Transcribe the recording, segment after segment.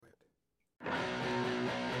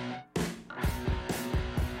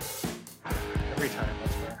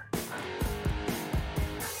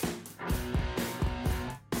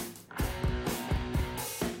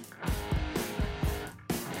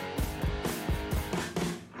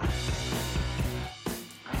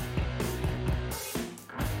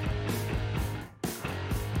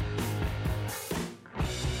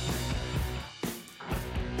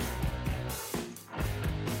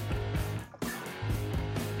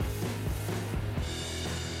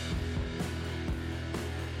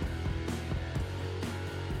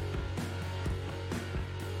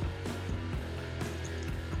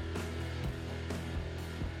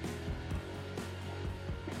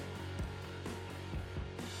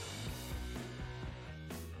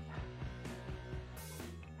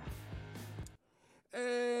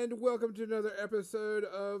welcome to another episode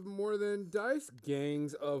of More Than Dice,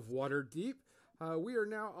 Gangs of Waterdeep. We are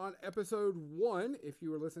now on episode 1. If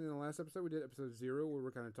you were listening to the last episode, we did episode 0, where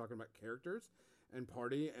we're kind of talking about characters and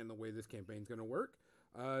party and the way this campaign is going to work.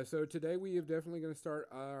 So today we are definitely going to start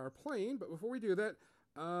our playing, but before we do that,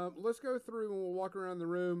 let's go through and we'll walk around the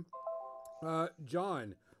room.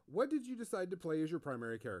 John, what did you decide to play as your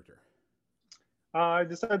primary character? I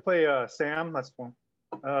decided to play Sam. That's one.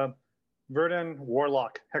 Verdun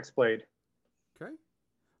Warlock Hexblade. Okay.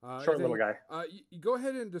 Short little guy. You go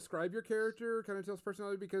ahead and describe your character, kind of tell us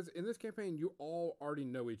personality, because in this campaign you all already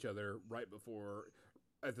know each other right before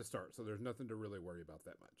at the start, so there's nothing to really worry about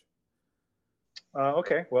that much.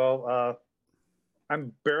 Okay. Well,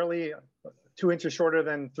 I'm barely 2 inches shorter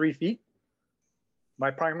than 3 feet. My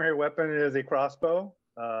primary weapon is a crossbow.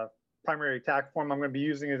 Primary attack form I'm going to be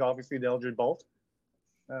using is obviously the Eldritch Bolt.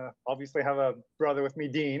 Obviously, I have a brother with me,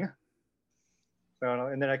 Dean. So,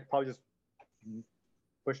 and then I could probably just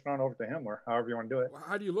push it on over to him, or however you want to do it.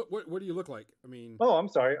 How do you look? What do you look like? I mean, oh, I'm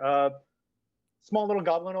sorry. Small little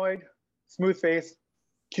goblinoid, smooth face,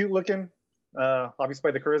 cute looking. Obviously,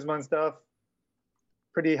 by the charisma and stuff.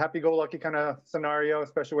 Pretty happy-go-lucky kind of scenario,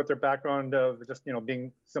 especially with their background of just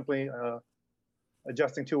being simply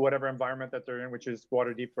adjusting to whatever environment that they're in, which is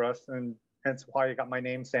Waterdeep for us, and hence why I got my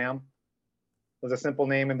name Sam. It was a simple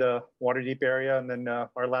name in the Waterdeep area, and then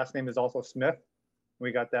our last name is also Smith.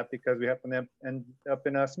 We got that because we happened to end up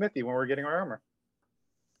in a smithy when we were getting our armor.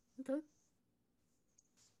 Okay.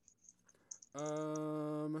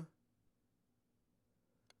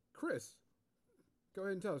 Chris, go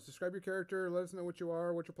ahead and tell us. Describe your character. Let us know what you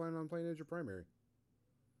are, what you're planning on playing as your primary.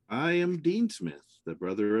 I am Dean Smith, the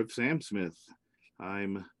brother of Sam Smith.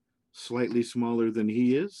 I'm slightly smaller than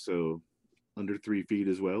he is, so under 3 feet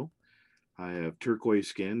as well. I have turquoise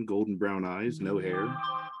skin, golden brown eyes, no hair.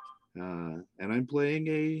 And I'm playing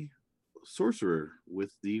a sorcerer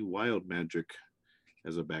with the wild magic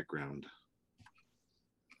as a background.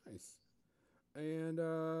 Nice. And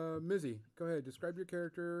Mizzy, go ahead. Describe your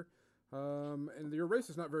character. And your race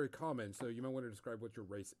is not very common, so you might want to describe what your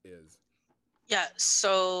race is. Yeah,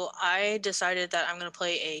 so I decided that I'm going to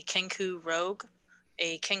play a Kenku rogue.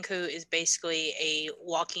 A Kenku is basically a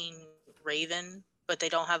walking raven, but they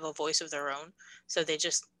don't have a voice of their own. So they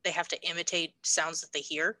have to imitate sounds that they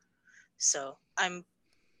hear. So I'm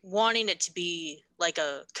wanting it to be like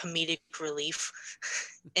a comedic relief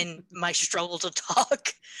in my struggle to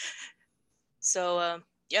talk. So,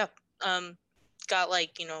 got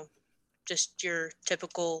just your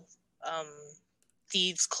typical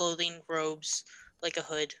thieves' clothing, robes, like a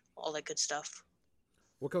hood, all that good stuff.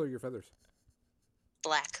 What color are your feathers?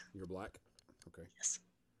 Black. You're black? Okay. Yes.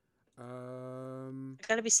 I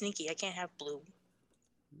gotta be sneaky. I can't have blue.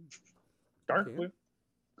 Dark blue?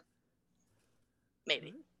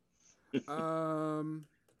 Maybe. Damon,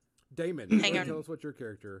 Hang on. Tell us what your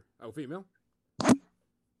character... Oh, female?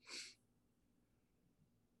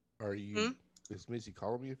 Are you... Is Missy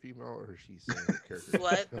calling me a female, or is she saying a character?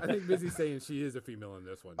 What? I think Missy's saying she is a female in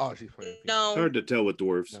this one. Oh, she's playing female. No. It's hard to tell with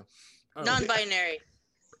dwarves. No. Oh, Non-binary.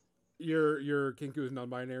 Your Kenku is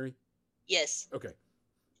non-binary? Yes. Okay.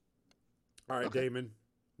 All right, okay. Damon,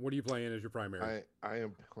 what are you playing as your primary? I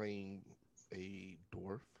am playing a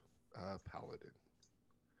dwarf paladin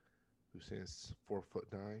who stands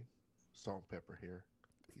 4'9", salt and pepper hair.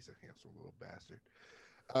 He's a handsome little bastard.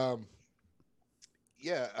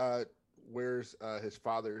 Wears his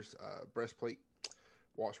father's breastplate,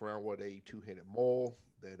 walks around with a 2-handed maul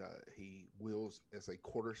that he wields as a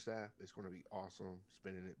quarterstaff. It's going to be awesome,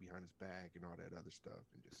 spinning it behind his back and all that other stuff,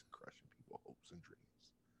 and just crushing people's hopes and dreams.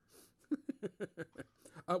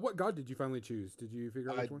 What god did you finally choose? Did you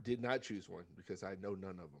figure out which one? I did not choose one because I know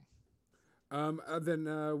none of them. Then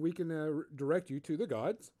we can direct you to the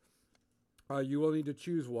gods. You will need to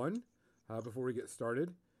choose one before we get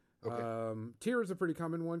started. Okay. Tyr is a pretty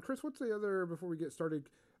common one. Chris, what's the other before we get started?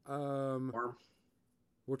 Torm.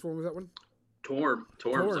 Which one was that one? Torm.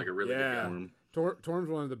 Torm's like a really good guy. Torm's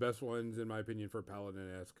one of the best ones, in my opinion, for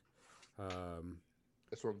Paladin-esque.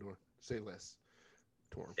 That's what I'm doing. Say less.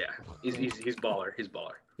 Torm. Yeah, he's baller. He's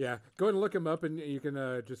baller. Yeah, go ahead and look him up, and you can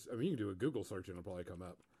you can do a Google search, and it'll probably come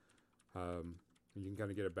up. You can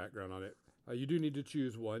kind of get a background on it. You do need to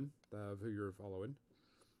choose one of who you're following.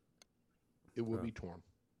 It will be Torm.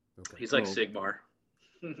 Okay. He's like Sigmar.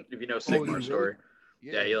 If you know Sigmar's story.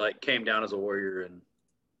 Yeah, he came down as a warrior and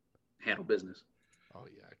handled business. Oh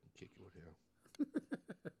yeah, I can kick it with him.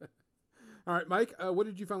 All right, Mike, what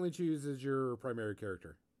did you finally choose as your primary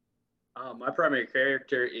character? My primary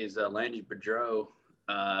character is Landry Bedreau,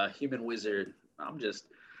 human wizard. I'm just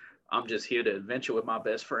here to adventure with my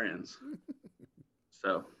best friends.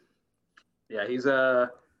 So Yeah, he's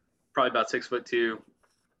probably about 6'2",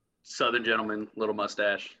 Southern gentleman, little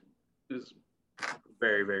mustache. He's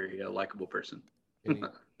very, very likable person. And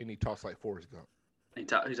he talks like Forrest Gump. He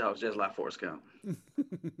talks just like Forrest Gump.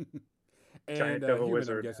 And Giant devil human,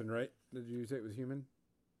 wizard. I'm guessing, right? Did you say it was human?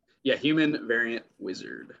 Yeah, human variant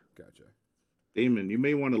wizard. Gotcha. Damon, you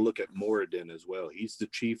may want to look at Moradin as well. He's the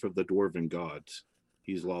chief of the Dwarven gods.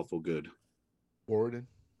 He's lawful good. Moradin?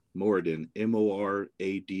 Moradin,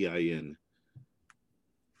 Moradin.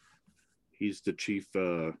 He's the chief.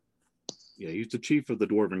 He's the chief of the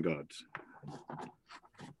Dwarven gods.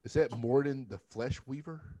 Is that Moradin the Flesh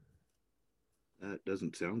Weaver? That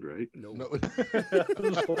doesn't sound right. No.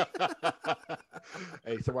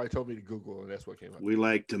 Hey, somebody told me to Google, and that's what came up. We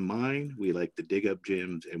like to mine, we like to dig up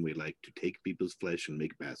gems, and we like to take people's flesh and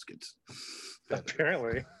make baskets.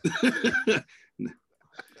 Apparently.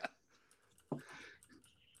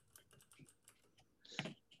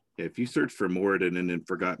 If you search for Moradin and in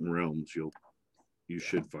Forgotten Realms, you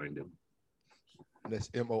should find him. And that's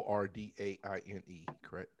Mordaine,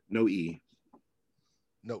 correct? No E.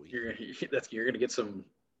 No E. You're gonna get some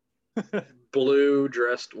blue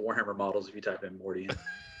dressed Warhammer models if you type in Morty.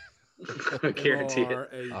 I guarantee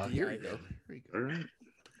it. Here you go. All right.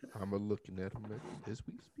 I'm looking at them as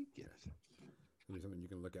we speak. Yes. Something you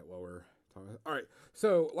can look at while we're talking. All right.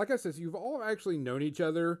 So, like I said, you've all actually known each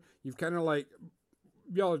other. You've kind of like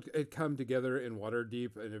y'all had come together in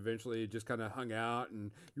Waterdeep and eventually just kind of hung out,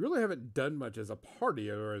 and you really haven't done much as a party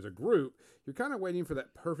or as a group. You're kind of waiting for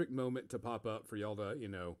that perfect moment to pop up for y'all to,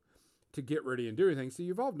 to get ready and do anything. So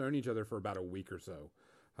you've all known each other for about a week or so.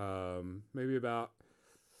 Maybe about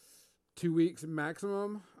 2 weeks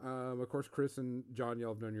maximum. Of course, Chris and John,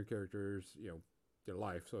 y'all have known your characters, your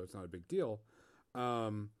life, so it's not a big deal.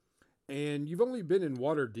 And you've only been in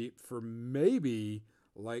Waterdeep for maybe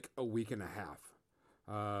like a week and a half.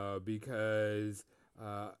 Because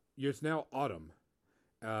it's now autumn,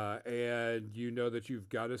 and you know that you've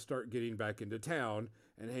got to start getting back into town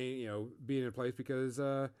and being in a place because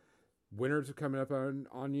winter's coming up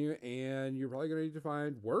on you, and you're probably going to need to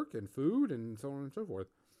find work and food and so on and so forth.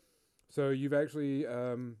 So you've actually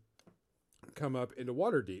come up into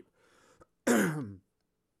Waterdeep.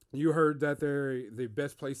 You heard that the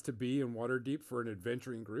best place to be in Waterdeep for an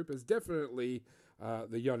adventuring group is definitely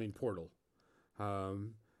the Yawning Portal.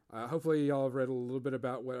 Hopefully y'all have read a little bit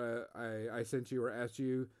about what I sent you or asked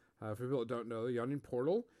you. For people that don't know, the Yawning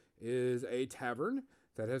Portal is a tavern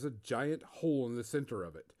that has a giant hole in the center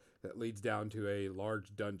of it that leads down to a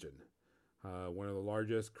large dungeon. One of the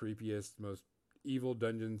largest, creepiest, most evil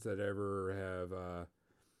dungeons that ever have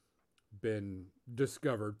been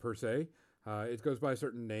discovered, per se. It goes by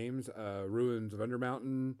certain names: Ruins of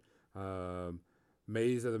Undermountain,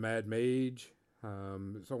 Maze of the Mad Mage,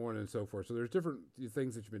 so on and so forth. So there's different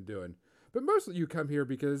things that you've been doing, but mostly you come here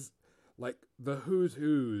because like the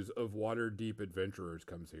who's of Waterdeep adventurers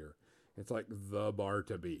comes here. It's like the bar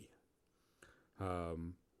to be.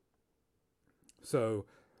 So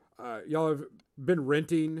y'all have been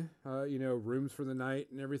renting, rooms for the night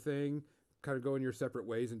and everything, kind of going your separate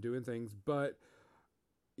ways and doing things, but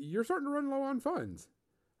you're starting to run low on funds.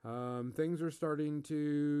 Things are starting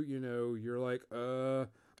to, you're like,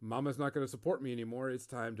 Mama's not going to support me anymore. It's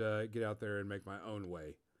time to get out there and make my own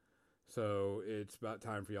way. So it's about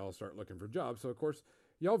time for y'all to start looking for jobs. So, of course,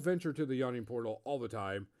 y'all venture to the Yawning Portal all the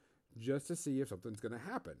time just to see if something's going to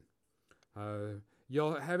happen.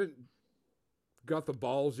 Y'all haven't got the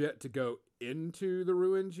balls yet to go into the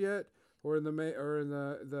ruins yet, or in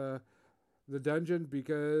the dungeon,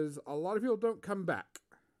 because a lot of people don't come back.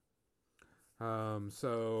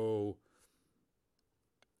 So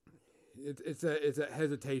it's a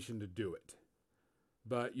hesitation to do it,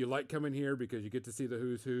 but you like coming here because you get to see the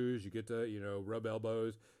who's, you get to, rub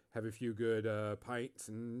elbows, have a few good, pints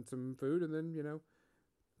and some food, and then,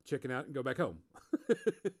 chicken out and go back home.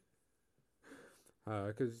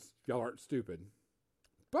 Cause y'all aren't stupid,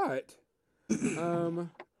 but, y'all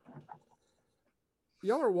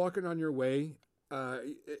are walking on your way.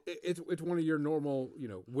 It's one of your normal,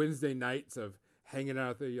 Wednesday nights of hanging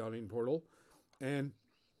out at the Yawning Portal, and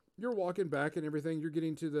you're walking back and everything. You're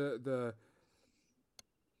getting to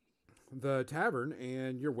the tavern,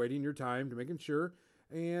 and you're waiting your time to making sure.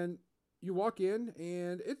 And you walk in,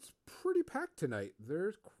 and it's pretty packed tonight.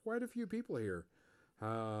 There's quite a few people here,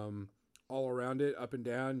 all around it, up and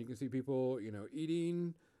down. You can see people,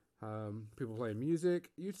 eating, people playing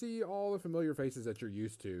music. You see all the familiar faces that you're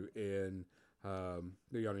used to in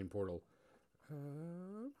the Yawning Portal,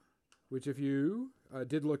 which if you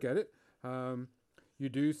did look at it, you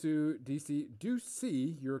do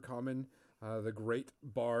see your common, the Great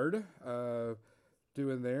Bard,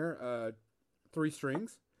 doing there. 3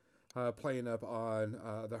 strings, playing up on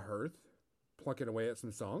the hearth, plucking away at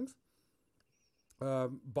some songs.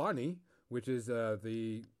 Bonnie, which is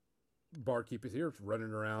the barkeep is here,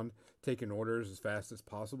 running around taking orders as fast as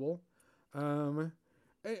possible. And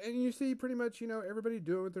you see pretty much, everybody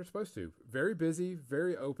doing what they're supposed to. Very busy,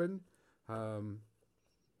 very open,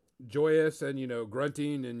 joyous, and,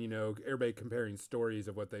 grunting, and, everybody comparing stories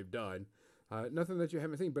of what they've done. Nothing that you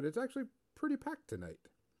haven't seen, but it's actually pretty packed tonight.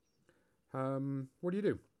 What do you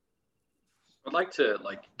do? I'd like to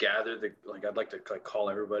gather I'd like to call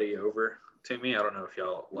everybody over to me. I don't know if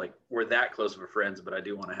y'all we're that close of friends, but I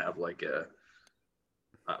do want to have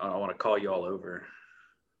I want to call you all over,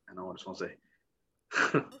 and I just want to say,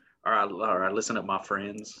 all right, listen up, my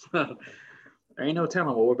friends. There ain't no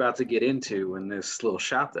telling what we're about to get into in this little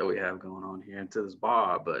shop that we have going on here into this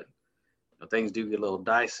bar, but things do get a little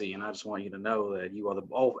dicey, and I just want you to know that you are the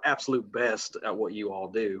absolute best at what you all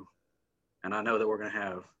do, and I know that we're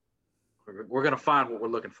gonna find what we're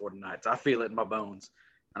looking for tonight. I feel it in my bones,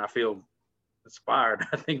 and I feel inspired.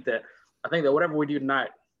 I think that whatever we do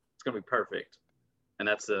tonight, it's gonna be perfect, and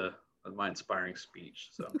that's my inspiring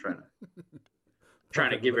speech. So I'm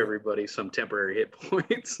trying to give everybody some temporary hit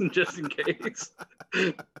points just in case.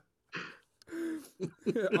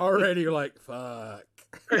 Already you're like, fuck.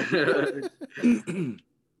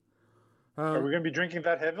 Are we gonna be drinking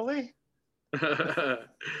that heavily?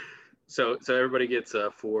 So everybody gets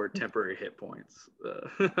 4 temporary hit points.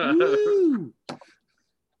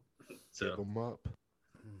 Give them up.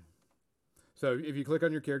 So if you click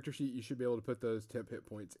on your character sheet, you should be able to put those temp hit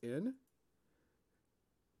points in.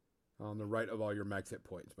 On the right of all your max hit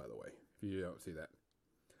points, by the way, if you don't see that.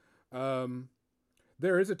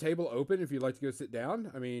 There is a table open if you'd like to go sit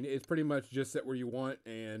down. I mean, it's pretty much just sit where you want,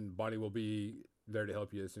 and Bonnie will be there to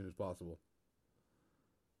help you as soon as possible.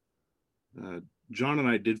 John and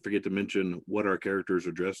I did forget to mention what our characters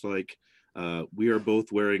are dressed like. We are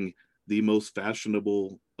both wearing the most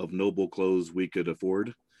fashionable of noble clothes we could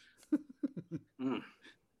afford.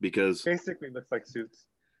 Because basically looks like suits.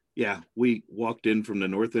 Yeah, we walked in from the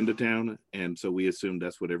north end of town, and so we assumed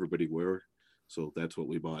that's what everybody wore. So that's what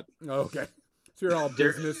we bought. Okay. So you're all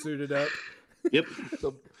business suited up. Yep.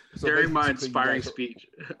 So during my basically, inspiring speech,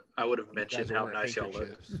 I would have mentioned how nice y'all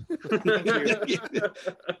look.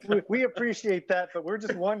 We appreciate that, but we're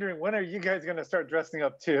just wondering, when are you guys going to start dressing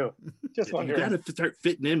up too? Just wondering. You got to start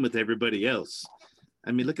fitting in with everybody else.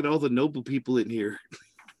 I mean, look at all the noble people in here.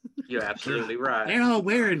 You're absolutely right. They're all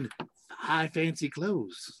wearing high fancy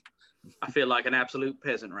clothes. I feel like an absolute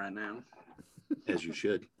peasant right now. As you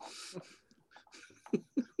should.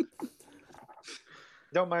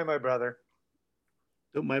 Don't mind my brother.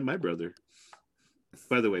 Don't mind my brother.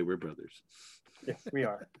 By the way, we're brothers. Yes, we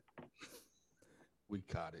are. We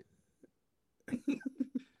caught it.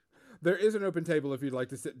 There is an open table if you'd like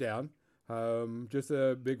to sit down. Just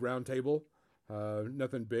a big round table.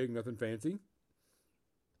 Nothing big, nothing fancy.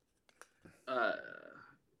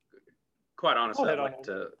 Quite honestly, I'd like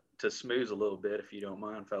to smooze a little bit, if you don't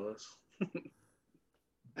mind, fellas.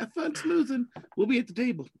 Have fun smoozing. We'll be at the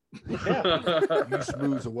table. Yeah. You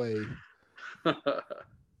smooth away. All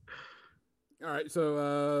right,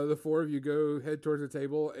 so the 4 of you go head towards the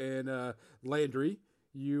table, and Landry,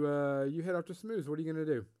 you head off to Smooth. What are you gonna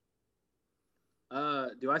do?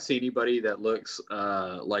 Do I see anybody that looks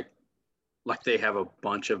like they have a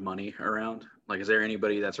bunch of money around? Like, is there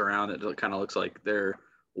anybody that's around that kind of looks like they're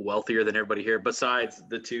wealthier than everybody here, besides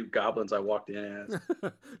the 2 goblins I walked in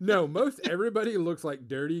as? No, most everybody looks like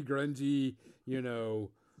dirty, grungy,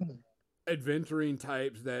 adventuring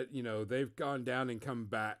types that, they've gone down and come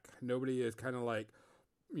back. Nobody is kind of like,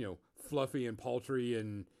 fluffy and paltry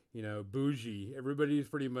and, bougie. Everybody's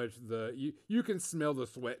pretty much you can smell the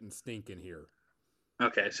sweat and stink in here.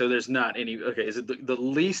 Okay, so there's not any. Okay, is it the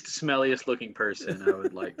least smelliest looking person I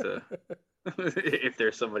would like to, if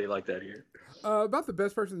there's somebody like that here? About the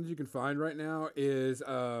best person that you can find right now is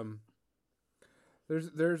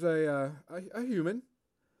there's a human.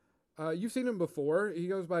 You've seen him before. He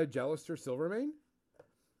goes by Jalister Silvermane.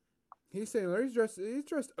 He's saying there. He's dressed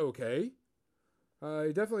okay.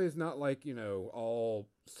 He definitely is not like, all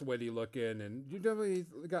sweaty looking, and you definitely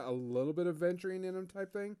got a little bit of venturing in him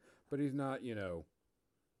type thing, but he's not,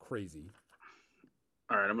 crazy.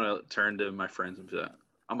 All right, I'm gonna turn to my friends and say,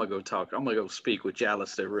 I'm gonna go speak with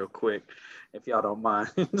Jalister real quick, if y'all don't mind.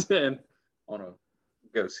 And I wanna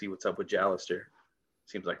go see what's up with Jalister.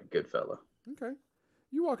 Seems like a good fella. Okay.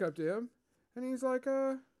 You walk up to him, and he's like,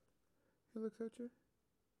 he looks at you.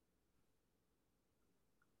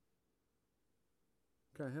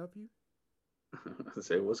 Can I help you? I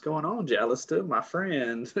say, what's going on, Jalista, my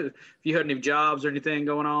friend? If you had any jobs or anything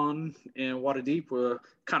going on in Waterdeep, we're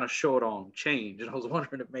kind of short on change. And I was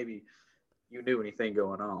wondering if maybe you knew anything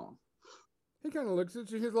going on. He kind of looks at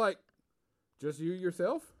you. He's like, just you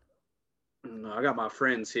yourself? No, I got my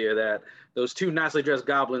friends here, that those two nicely dressed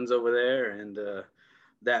goblins over there, and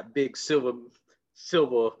that big silver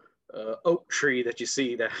oak tree that you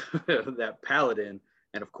see, that that paladin,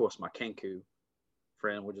 and of course my Kenku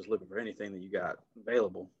friend. We're just looking for anything that you got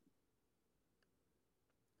available.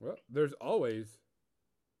 Well, there's always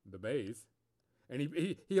the maze. And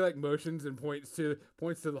he like motions and points to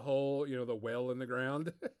the hole, the well in the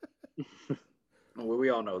ground. Well, we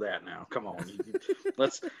all know that now. Come on,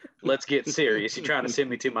 let's get serious. You're trying to send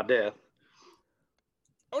me to my death.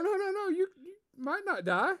 Oh no! You might not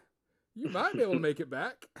die. You might be able to make it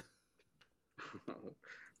back.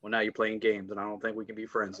 Well, now you're playing games, and I don't think we can be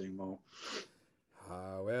friends anymore.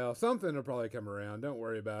 Well, something will probably come around. Don't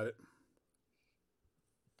worry about it.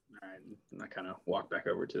 All right, and I kind of walk back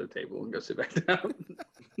over to the table and go sit back down.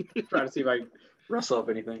 Try to see if I can rustle up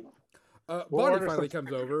anything. Bonnie finally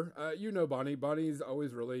comes over. Bonnie. Bonnie's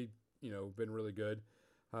always really, been really good,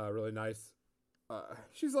 really nice.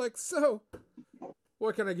 She's like, so,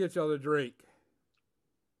 what can I get y'all to drink?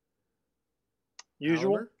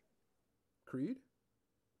 Usual. Oliver? Creed,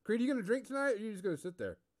 you gonna drink tonight, or are you just gonna sit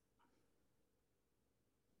there?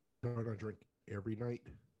 I'm not gonna drink every night.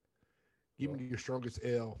 Give me your strongest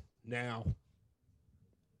ale now.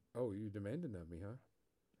 Oh, you demanding of me, huh?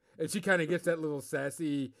 And she kind of gets that little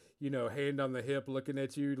sassy, hand on the hip, looking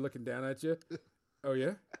at you, looking down at you. Oh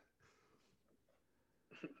yeah.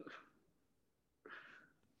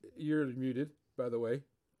 You're muted, by the way,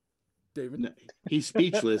 David. No, he's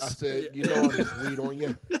speechless. I said, I'm just weed on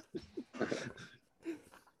you.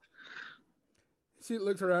 She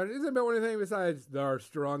looks around. Isn't about anything besides our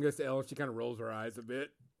strongest ale? She kind of rolls her eyes a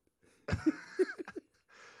bit.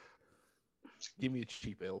 Give me a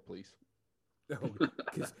cheap ale, please. Oh,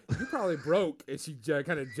 because you probably broke, and she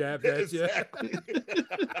kind of jabbed at you.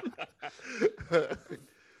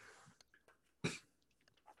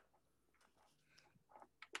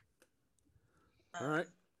 All right.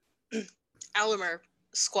 Alimer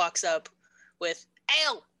squawks up with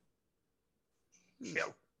ale.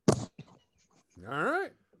 All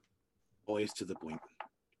right. Always to the point.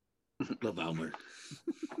 Love Almer.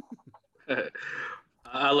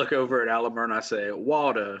 I look over at Alimer and I say,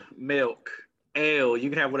 water, milk, ale. You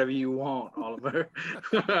can have whatever you want, Oliver.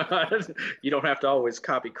 You don't have to always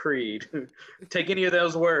copy Creed. Take any of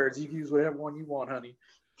those words. You can use whatever one you want, honey.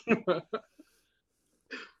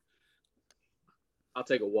 I'll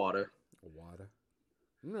take a water. Water.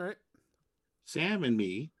 All right. Sam and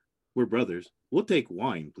me, we're brothers. We'll take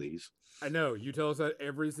wine, please. I know. You tell us that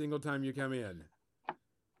every single time you come in.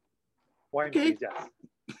 Wine, Okay. please, yes.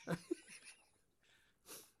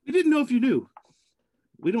 We didn't know if you knew.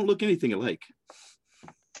 We don't look anything alike.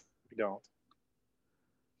 We don't.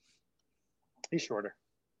 He's shorter.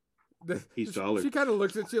 He's taller. She kind of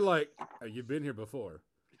looks at you like, oh, you've been here before.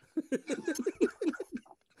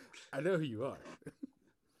 I know who you are.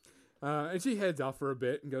 And she heads off for a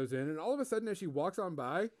bit and goes in. And all of a sudden, as she walks on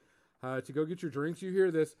by to go get your drinks, you hear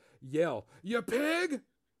this yell, "You pig!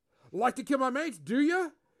 Like to kill my mates, do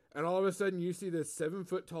you?" And all of a sudden, you see this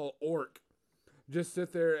 7-foot tall orc just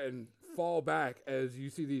sit there and fall back as you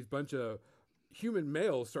see these bunch of human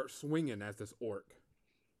males start swinging at this orc.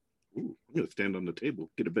 Ooh, I'm going to stand on the table,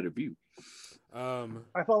 get a better view. I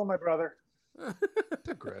follow my brother. That's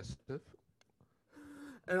aggressive.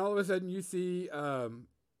 And all of a sudden you see,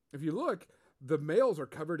 if you look, the males are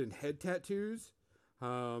covered in head tattoos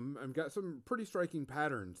and got some pretty striking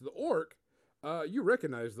patterns. The orc, you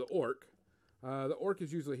recognize the orc. The orc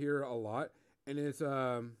is usually here a lot, and it's,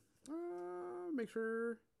 make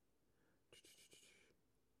sure.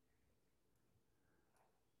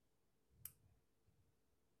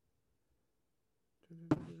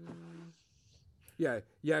 Yeah,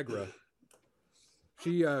 Yagra.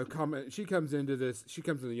 She comes into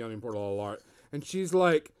the Yawning Portal a lot, and she's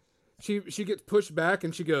like, she gets pushed back,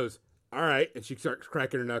 and she goes, "All right," and she starts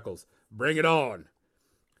cracking her knuckles. "Bring it on,"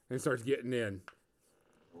 and starts getting in.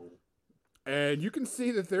 And you can see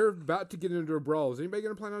that they're about to get into a brawl. Is anybody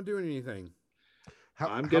going to plan on doing anything?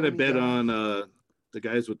 I'm going to bet on the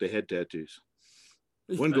guys with the head tattoos.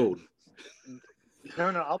 One gold.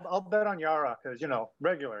 No, I'll bet on Yara because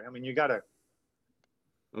regular. I mean, you gotta.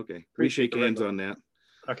 Okay, we shake hands on that.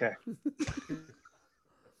 Okay.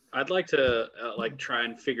 I'd like to try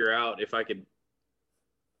and figure out if I could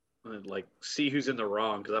see who's in the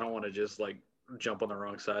wrong, because I don't want to just jump on the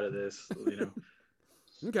wrong side of this.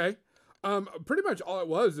 Okay. Pretty much all it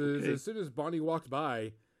was is Okay. as soon as Bonnie walked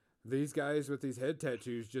by, these guys with these head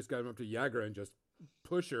tattoos just got up to Yagra and just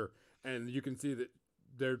push her, and you can see that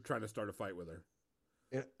they're trying to start a fight with her.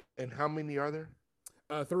 And how many are there?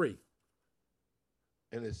 3,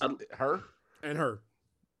 And it's Um, her. and her.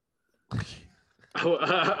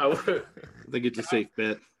 I would- I think it's a safe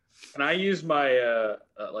bet. Can I use my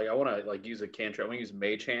like I want to like use a cantrip. I want to use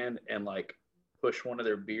Mage Hand and like push one of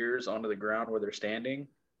their beers onto the ground where they're standing,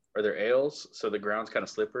 or their ales, so the ground's kind of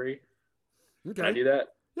slippery. Can I Okay. do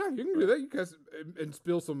that? Yeah, you can do that. You guys and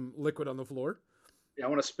spill some liquid on the floor. Yeah, I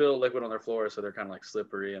want to spill liquid on their floor so they're kind of like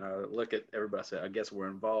slippery, and I look at everybody and say, "I guess we're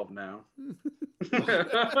involved now."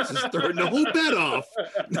 This is starting the whole bet off.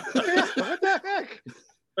 What the heck?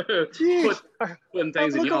 Jeez. Putting I'm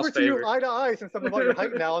things in looking y'all's over to you favor. eye to eye since I'm about your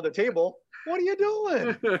height now on the table. What are you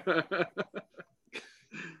doing?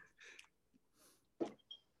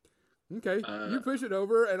 Okay, you push it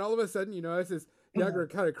over, and all of a sudden, you know, as this Yagra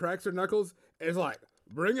kind of cracks her knuckles, and is like,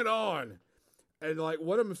 "Bring it on!" And like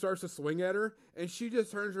one of them starts to swing at her, and she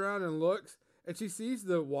just turns around and looks, and she sees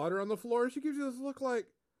the water on the floor, and she gives you this look like,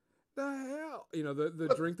 "The hell," you know,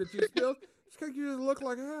 the drink that you spilled. She gives you this look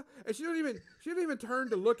like, "Hell," and she don't even turn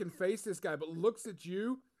to look and face this guy, but looks at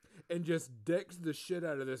you, and just decks the shit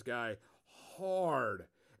out of this guy hard,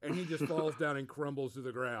 and he just falls down and crumbles to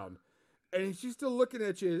the ground. And she's still looking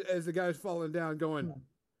at you as the guy's falling down, going,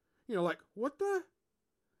 you know, like, what the?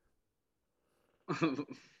 I'm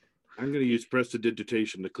going to use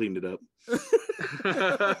prestidigitation to clean it up.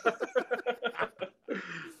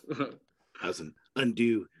 As an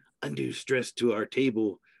undue stress to our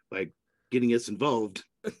table by getting us involved.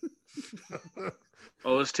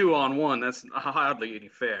 Oh, it's 2-on-1. That's hardly any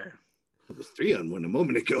fair. It was 3-on-1 a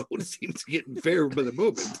moment ago. It seems getting fair by the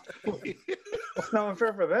moment. It's not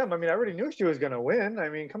unfair for them. I mean, I already knew she was going to win. I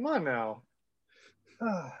mean, come on now.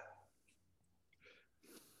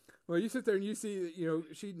 Well, you sit there and you see, you know,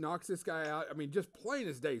 she knocks this guy out. I mean, just plain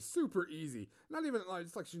as day, super easy. Not even, like,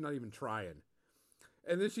 it's like she's not even trying.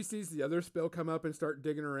 And then she sees the other spill come up and start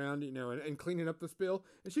digging around, you know, and cleaning up the spill.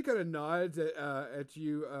 And she kind of nods at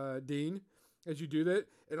you, Dean, as you do that.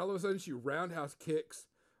 And all of a sudden, she roundhouse kicks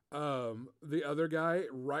the other guy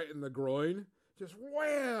right in the groin. Just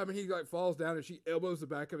wham! And he like falls down, and she elbows the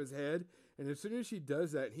back of his head. And as soon as she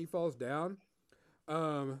does that, and he falls down.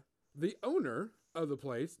 The owner of the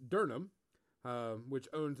place, Durham, which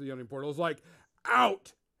owns the Yawning Portal, is like,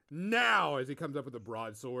 "Out now!" as he comes up with a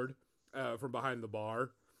broadsword from behind the bar.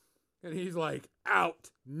 And he's like, "Out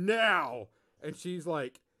now!" And she's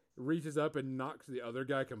like, reaches up and knocks the other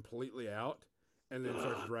guy completely out, and then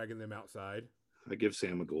starts dragging them outside. I give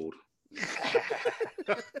Sam a gold.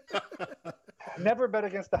 Never bet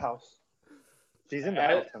against the house. She's in the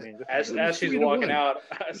house. I mean, just, As she's 3-1. walking out,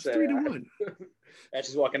 I It's said, 3-1. as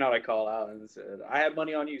she's walking out, I call out and said, "I have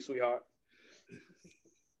money on you, sweetheart."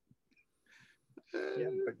 yeah,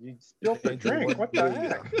 but you spilled the drink. What the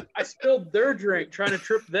heck? I spilled their drink trying to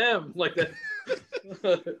trip them like that.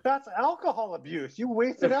 That's alcohol abuse. You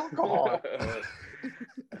wasted alcohol.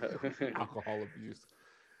 Alcohol abuse.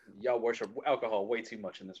 Y'all worship alcohol way too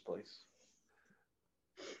much in this place.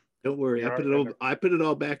 Don't worry, Yeah, I put it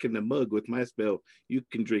all back in the mug with my spell. You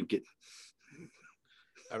can drink it.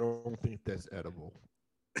 I don't think that's edible.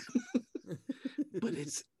 But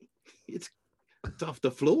it's off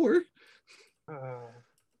the floor.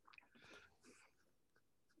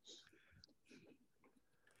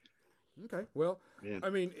 Okay, well, Yeah. I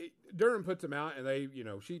mean, Durham puts them out, and they, you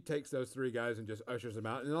know, she takes those 3 guys and just ushers them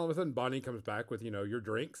out. And then all of a sudden, Bonnie comes back with, you know, your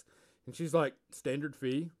drinks. And she's like, "Standard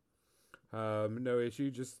fee. No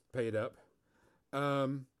issue. Just pay it up."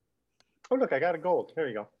 Oh, look, I got a gold. Here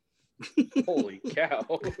you go. Holy cow!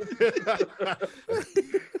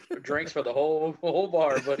 Drinks for the whole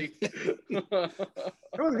bar, buddy. It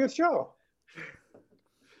was a good show.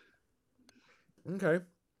 Okay.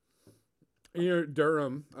 You know,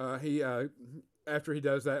 Durham, he after he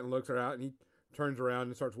does that and looks her out, and he turns around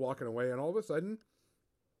and starts walking away, and all of a sudden,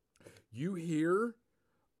 you hear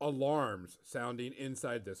alarms sounding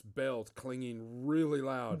inside this, bells clanging really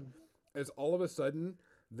loud, as all of a sudden,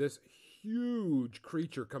 this huge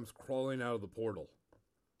creature comes crawling out of the portal.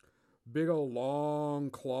 Big old long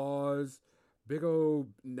claws, big old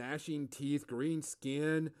gnashing teeth, green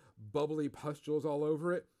skin, bubbly pustules all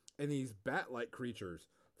over it, and these bat-like creatures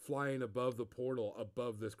flying above the portal,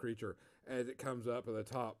 above this creature as it comes up at the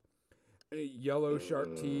top. Yellow,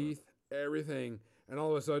 sharp teeth, everything. And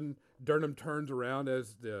all of a sudden, Durham turns around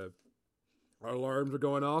as the alarms are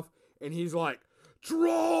going off, and he's like,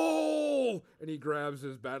 "Troll!" And he grabs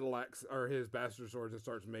his battle axe or his bastard sword and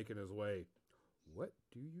starts making his way. What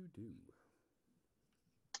do you do?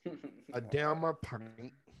 I down my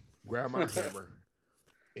pint, grab my hammer,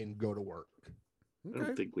 and go to work. I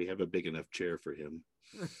don't think we have a big enough chair for him.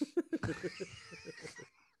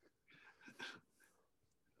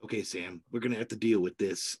 Okay, Sam, we're gonna have to deal with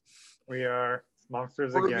this. We are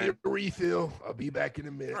monsters Order me again. a refill. I'll be back in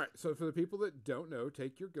a minute. All right. So for the people that don't know,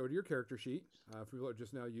 go to your character sheet. For people that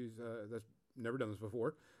just now that's never done this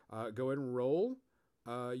before, go ahead and roll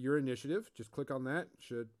your initiative. Just click on that.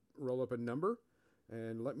 Should roll up a number,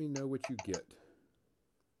 and let me know what you get.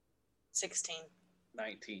 16.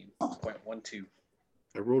 19.12.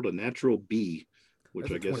 I rolled a natural B, which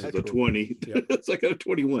That's I a guess 20. is a 20. Yep. So I got a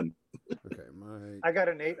 21. Okay, I got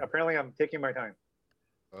an 8. Apparently, I'm taking my time.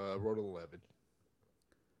 Rolled 11.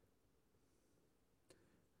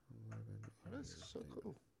 11, That's so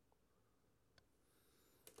cool.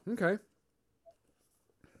 Okay.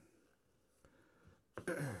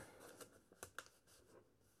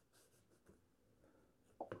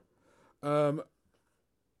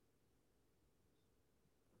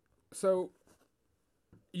 So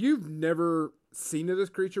you've never seen this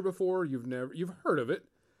creature before. You've heard of it.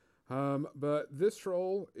 But this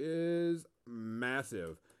troll is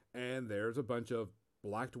massive, and there's a bunch of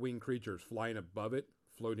black-winged creatures flying above it,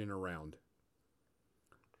 floating around.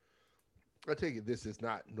 I take it this is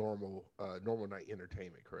not normal night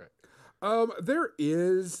entertainment, correct? There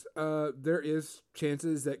is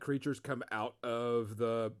chances that creatures come out of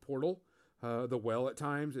the portal, the well at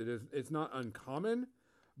times. It's not uncommon,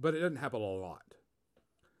 but it doesn't happen a lot.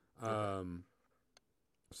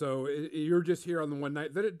 So you're just here on the one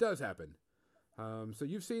night that it does happen. So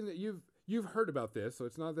you've seen that you've heard about this. So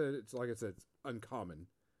it's not that it's, like I said, it's uncommon,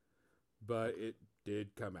 but it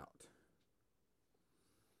did come out.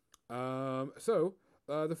 So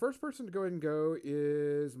the first person to go ahead and go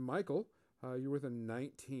is Michael. You're with a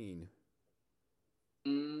 19.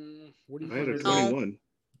 What do you? I had a want to do? 21.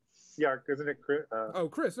 Yeah, isn't it Chris? Oh,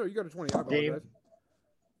 Chris, no, you got a 20. I Dean.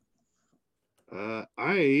 apologize.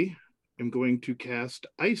 I am going to cast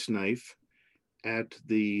Ice Knife at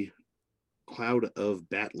the cloud of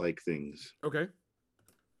bat-like things. Okay.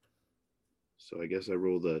 So I guess I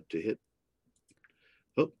roll to hit.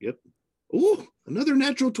 Oh, yep. Oh, another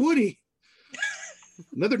natural 20.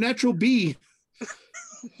 Another natural B.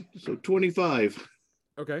 So 25.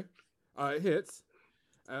 Okay. It hits.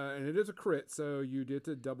 And it is a crit, so you did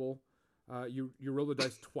to double. You roll the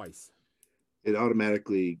dice twice. It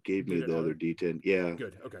automatically gave me Did it the auto? other D10. Yeah.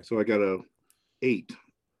 Good. Okay. So I got a 8,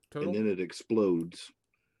 Total. and then it explodes.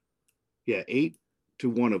 Yeah, 8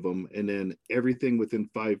 to one of them, and then everything within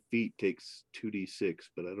 5 feet takes 2d6,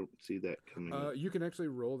 but I don't see that coming up. You can actually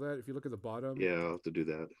roll that if you look at the bottom. Yeah, I'll have to do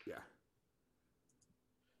that. Yeah.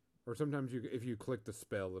 Or sometimes if you click the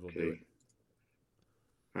spell, it'll do Okay. it.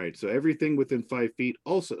 All right, so everything within 5 feet.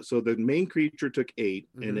 Also, so the main creature took 8,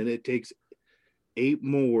 Mhm. and then it takes 8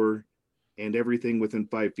 more, and everything within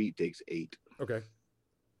 5 feet takes 8. Okay.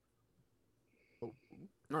 All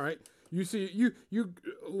right. You see, you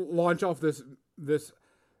launch off this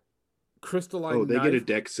crystalline. Oh, they get a knife.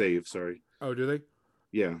 dex save. Sorry. Oh, do they?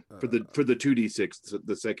 Yeah, for the 2d6,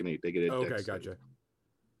 the second 8, they get a Okay, dex gotcha. save.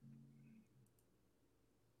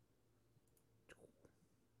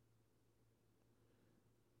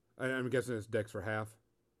 I'm guessing it's dex for half.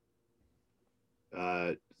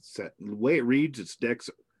 The way it reads, it's dex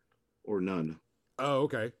or none. Oh,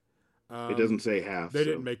 okay. It doesn't say half. They so.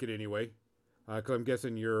 didn't make it anyway. Because I'm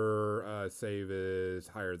guessing your save is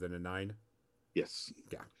higher than a 9. Yes.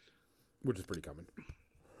 Which is pretty common.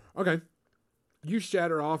 Okay. You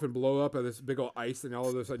shatter off and blow up at this big old ice, and all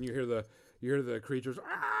of a sudden you hear the creatures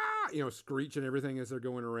screech and everything as they're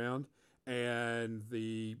going around, and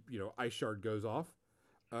the ice shard goes off.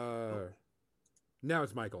 Now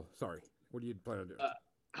it's Michael. Sorry. What do you plan on doing?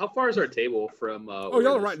 How far is our table from?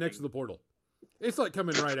 Y'all are right next to the portal. It's like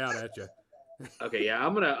coming right out at you. Okay, yeah,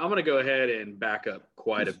 I'm gonna go ahead and back up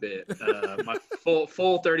quite a bit. My full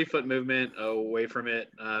 30-foot movement away from it.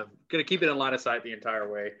 Gonna keep it in line of sight the entire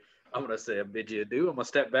way. I'm gonna say a bid you adieu. I'm gonna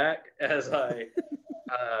step back as I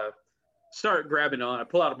start grabbing on. I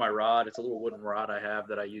pull out of my rod. It's a little wooden rod I have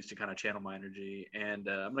that I use to kind of channel my energy, and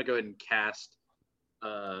I'm gonna go ahead and cast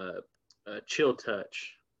a chill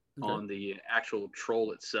touch Okay. on the actual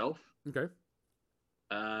troll itself. Okay.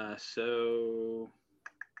 So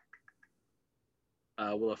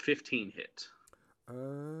will a 15 hit?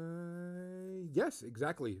 Yes,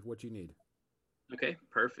 exactly what you need. Okay,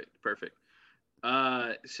 perfect.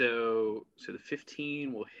 So the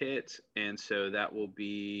 15 will hit, and so that will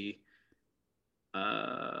be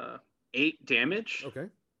 8 damage. Okay.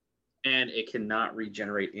 And it cannot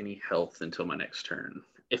regenerate any health until my next turn.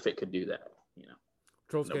 If it could do that,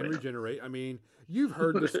 Trolls can Nobody knows. regenerate. I mean, you've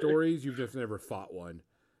heard the stories. You've just never fought one.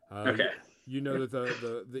 Okay. You know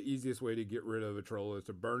that the easiest way to get rid of a troll is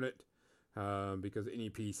to burn it, because any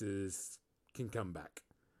pieces can come back,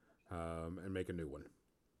 and make a new one.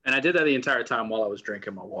 And I did that the entire time while I was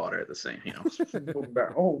drinking my water at the same,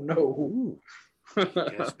 Oh no.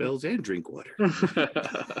 Cast spells and drink water.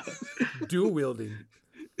 Dual wielding.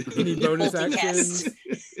 Any bonus actions?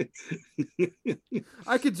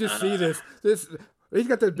 I could just see this. He's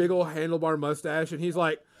got that big old handlebar mustache, and he's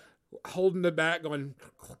like holding the back, going,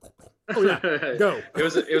 "Oh yeah, go."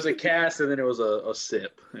 It was a cast, and then it was a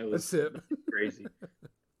sip. It was A sip. crazy.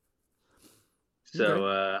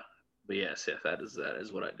 So, but yes, that is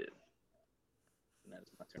what I did. And that is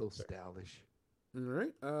my turn. So stylish. All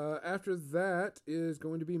right. After that is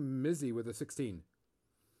going to be Mizzy with a 16.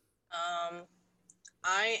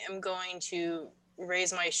 I am going to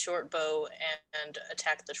raise my short bow and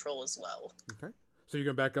attack the troll as well. Okay. So you're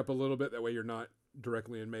gonna back up a little bit. That way you're not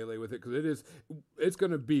directly in melee with it, because it's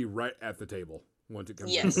going to be right at the table once it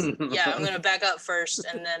comes. Yes. down. Yeah, I'm going to back up first,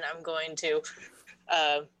 and then I'm going to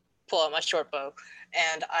pull out my short bow.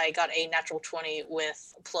 And I got a natural 20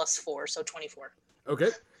 with +4, so 24. Okay.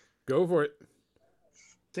 Go for it.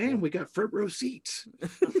 Damn, we got front row seats.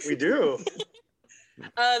 We do.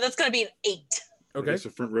 That's going to be an 8. Okay. It's a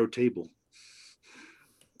front row table.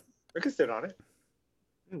 We could sit on it.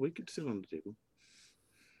 Yeah, we could sit on the table.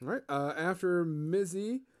 All right. After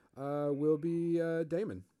Mizzy, will be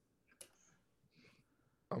Damon.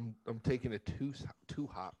 I'm taking a two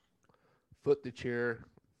hop, foot the chair,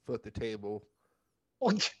 foot the table,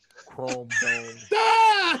 chrome dome.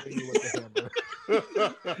 Ah! hit you with the hammer.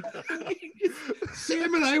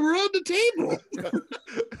 Sam and I were on the table.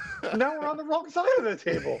 Now we're on the wrong side of the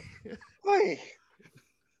table. Wait.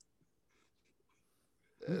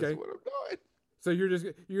 That's Okay. what I'm doing. So you're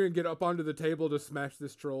gonna get up onto the table to smash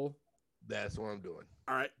this troll. That's what I'm doing.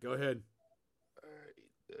 All right. Go ahead. All right,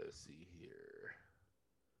 let's see here.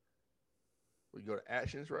 We go to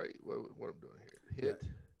actions, right? What I'm doing here? Hit.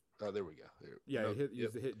 Oh, there we go. There. Yeah. No,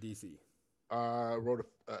 Use the hit DC. I rolled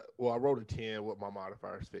a 10 with my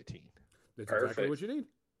modifier is 15. That's exactly Perfect. what you need.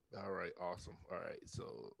 All right, awesome. All right, so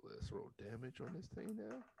let's roll damage on this thing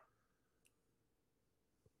now.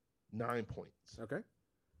 9 points. Okay.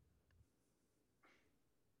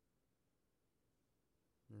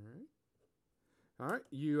 All right. All right.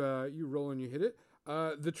 You roll and you hit it.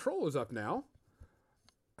 The troll is up now.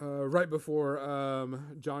 Right before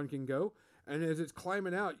John can go, and as it's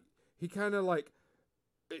climbing out, he kind of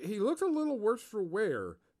he looks a little worse for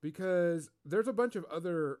wear because there's a bunch of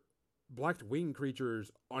other black winged creatures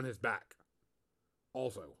on his back.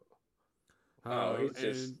 Also.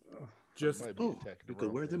 He's just Might be Oh, attacking you the could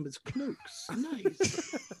wrong wear them thing. as cloaks.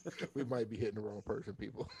 Nice. We might be hitting the wrong person,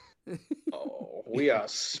 people. Oh, we are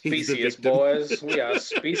He's the species, victim. boys. We are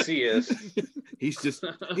species. he's just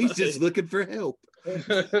looking for help.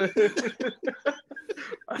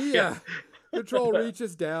 Yeah. The troll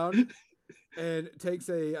reaches down and takes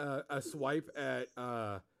a swipe at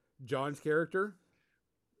John's character.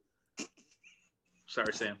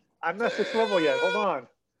 Sorry, Sam. I'm not 6th level yet. Hold on.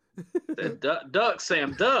 Duck,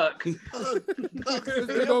 Sam, duck. This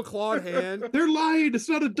big old clawed hand They're lying. It's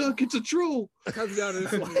not a duck. It's a troll.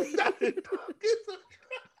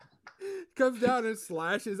 comes down and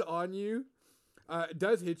slashes on you. It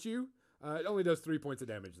does hit you. It only does 3 points of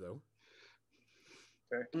damage though.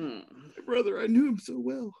 Brother, I knew him so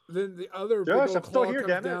well. Then the other big Josh, old I'm still claw here,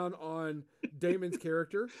 comes damn it. down on Damon's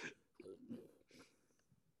character.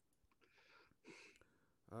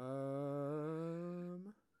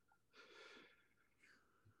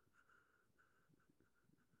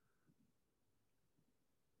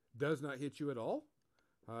 Does not hit you at all.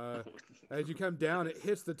 As you come down, it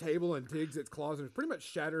hits the table and digs its claws and pretty much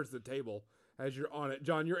shatters the table as you're on it.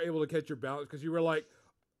 John, you're able to catch your balance because you were like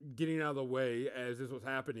getting out of the way as this was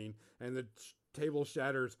happening, and the table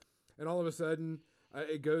shatters, and all of a sudden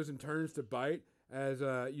it goes and turns to bite as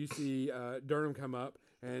you see Durham come up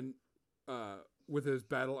and with his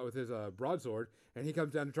broadsword, and he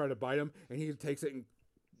comes down to try to bite him, and he takes it and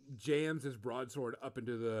jams his broadsword up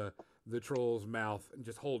into the troll's mouth and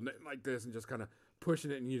just holding it like this and just kind of pushing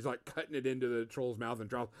it, and he's like cutting it into the troll's mouth, and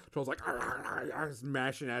troll's like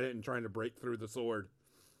smashing at it and trying to break through the sword.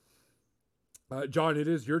 John, it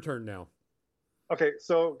is your turn now. Okay,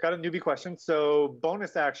 so got a newbie question. So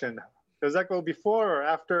bonus action, does that go before or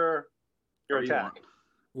after your Whatever you attack? want.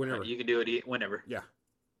 Whenever. You can do it whenever. Yeah.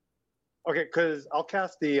 Okay, because I'll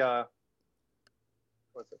cast the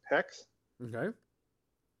what's it, hex? Okay.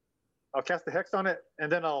 I'll cast the hex on it, and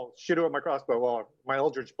then I'll shoot it with my crossbow. Well, my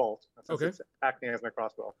Eldritch Bolt. Since Okay. It's acting as my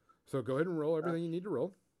crossbow. So go ahead and roll everything you need to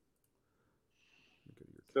roll.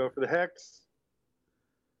 So for the hex,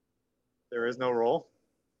 there is no roll.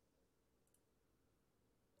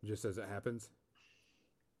 Just as it happens.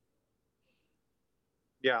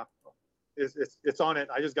 Yeah, it's on it.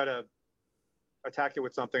 I just gotta attack it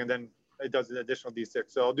with something, and then it does an additional d6.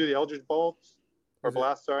 So I'll do the Eldritch Bolts or Is it-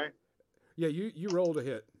 blast. Sorry. Yeah, you rolled a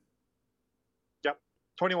hit. Yep,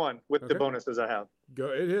 21 with the Okay. bonuses I have.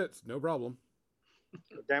 Go, it hits, no problem.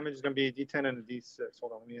 The damage is gonna be d10 and a d6.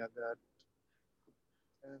 Hold on, let me add that.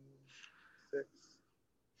 10, 6.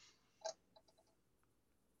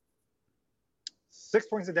 6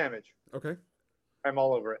 points of damage. Okay. I'm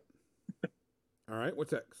all over it. All right.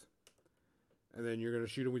 What's X? And then you're gonna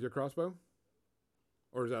shoot him with your crossbow,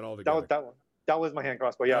 or is that all together? That one. That was my hand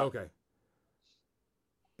crossbow. Yeah. Okay.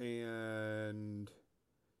 And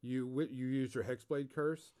you used your Hexblade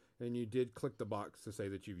curse, and you did click the box to say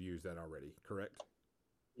that you've used that already, correct?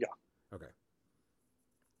 Yeah. Okay.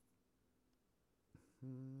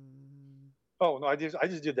 Oh no, I just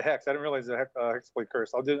did the hex. I didn't realize the Hexblade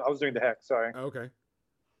curse. I was doing the hex. Sorry. Okay.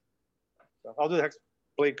 So I'll do the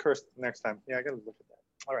Hexblade curse next time. Yeah, I gotta look at that.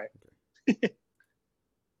 All right.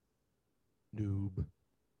 Noob.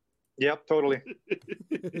 Yep, totally.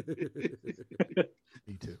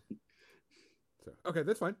 Me too. So, okay,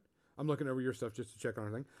 that's fine. I'm looking over your stuff just to check on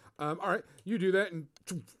everything. All right, you do that and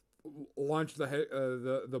launch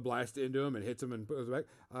the blast into him and hits him and goes back.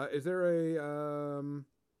 Is there a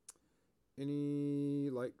any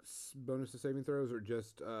like bonus to saving throws, or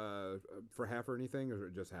just for half or anything, or does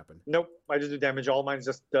it just happen? Nope, I just do damage. All mine's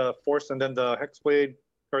just force, and then the Hexblade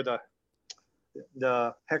or the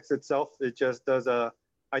hex itself. It just does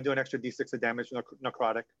I do an extra d6 of damage,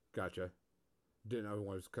 necrotic. Gotcha. Didn't know.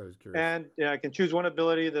 I was curious. And yeah, I can choose one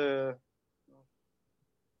ability. So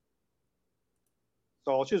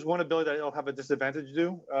I'll choose one ability that I'll have a disadvantage to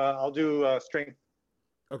do. I'll do strength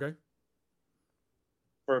Okay.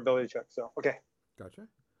 for ability check. So okay. Gotcha.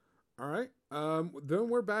 All right. Then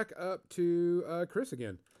we're back up to Chris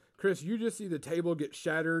again. Chris, you just see the table get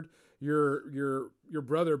shattered. Your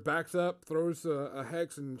brother backs up, throws a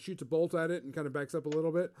hex, and shoots a bolt at it, and kind of backs up a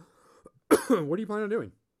little bit. What do you plan on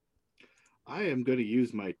doing? I am going to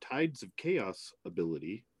use my Tides of Chaos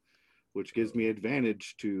ability, which gives me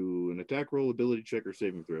advantage to an attack roll, ability check, or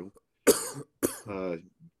saving throw.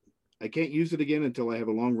 I can't use it again until I have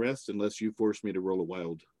a long rest, unless you force me to roll a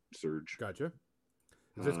wild surge. Gotcha.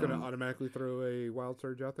 Is this going to automatically throw a wild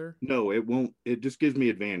surge out there? No, it won't. It just gives me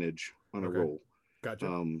advantage on a Okay. roll. Gotcha.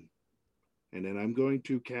 And then I'm going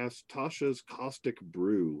to cast Tasha's Caustic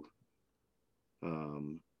Brew,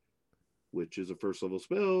 which is a first level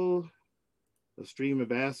spell. A stream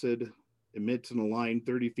of acid emits in a line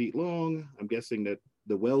 30 feet long. I'm guessing that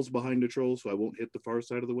the well's behind the troll, so I won't hit the far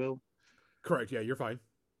side of the well. Correct. Yeah, you're fine.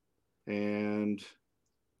 And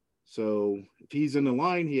so if he's in the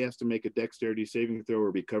line, he has to make a dexterity saving throw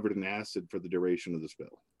or be covered in acid for the duration of the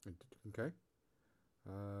spell. Okay.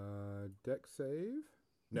 Dex save?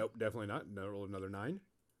 Nope, definitely not. No, roll another 9.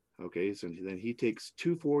 Okay, so then he takes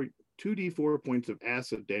 2d4 points of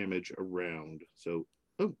acid damage around. So,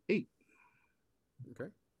 8. Okay.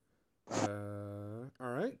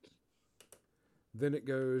 All right. Then it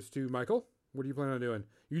goes to Michael. What do you plan on doing?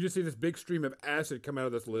 You just see this big stream of acid come out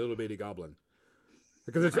of this little bitty goblin.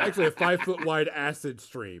 Because it's actually a 5 foot wide acid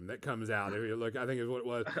stream that comes out. If you look, I think is what it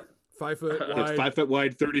was. 5 foot wide. It's 5 foot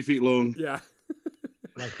wide, 30 feet long. Yeah.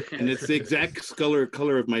 And it's the exact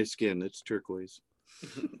color of my skin. It's turquoise.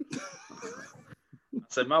 I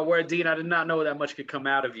said, my word, Dean, I did not know that much could come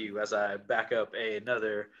out of you as I back up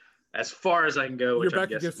another as far as I can go. You're Which I'm back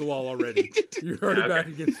guessing- against the wall already. You're already Yeah, okay. back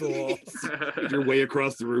against the wall. You're way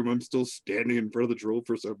across the room. I'm still standing in front of the troll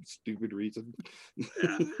for some stupid reason.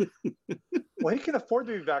 Well, he can afford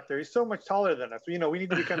to be back there. He's so much taller than us. You know, we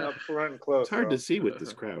need to be kind of up front and close. It's hard so. to see with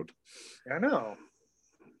this crowd. I know.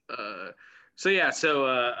 So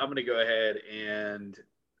I'm gonna go ahead and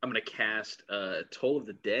I'm gonna cast Toll of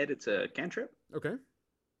the Dead. It's a cantrip. Okay.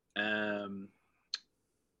 1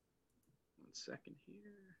 second here.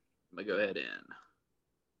 I'm gonna go ahead and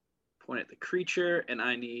point at the creature, and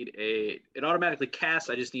I need it automatically casts.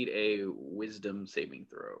 I just need a Wisdom saving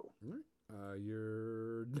throw.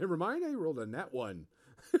 You're never mind. I rolled a nat 1.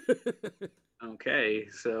 Okay,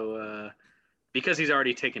 so because he's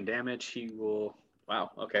already taken damage, he will.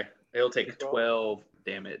 Wow. Okay, he'll take 12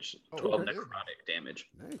 damage. 12 okay. necrotic damage.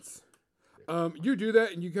 Nice. You do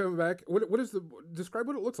that and you come back. What is describe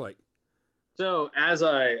what it looks like? So as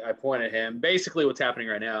I point at him, basically what's happening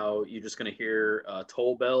right now, you're just going to hear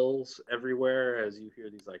toll bells everywhere as you hear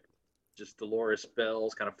these like just Dolores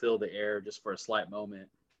bells kind of fill the air just for a slight moment.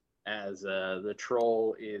 as the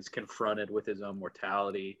troll is confronted with his own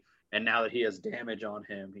mortality, and now that he has damage on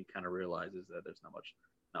him, he kind of realizes that there's not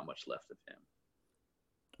much left of him.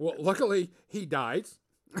 Well, luckily he dies.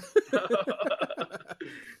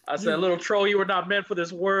 I said, little troll, you were not meant for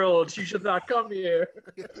this world. You should not come here.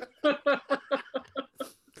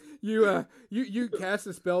 You cast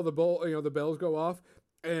a spell. The bells go off,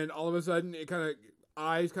 and all of a sudden, it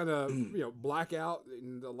eyes black out,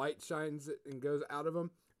 and the light shines and goes out of him,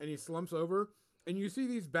 and he slumps over, and you see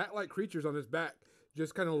these bat-like creatures on his back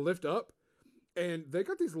just kind of lift up, and they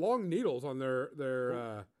got these long needles on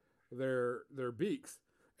their beaks,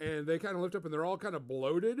 and they kind of lift up, and they're all kind of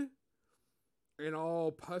bloated and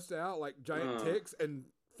all pussed out like giant ticks, and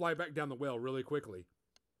fly back down the well really quickly.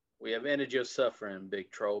 We have ended your suffering, big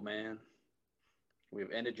troll man. We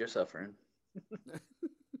have ended your suffering.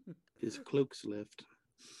 His cloak's left.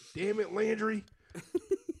 Damn it, Landry.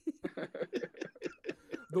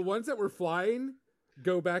 The ones that were flying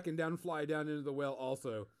go back and fly down into the well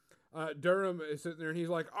also. Durham is sitting there, and he's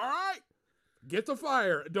like, all right, get the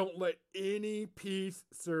fire. Don't let any piece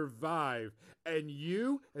survive. And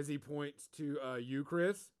you, as he points to you,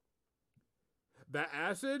 Chris, that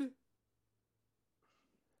acid,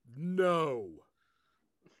 no.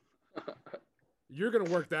 You're going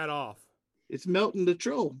to work that off. It's melting the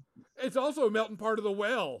troll. It's also a melting part of the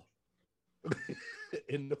well.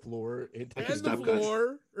 In the floor. And the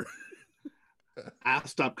floor. I'll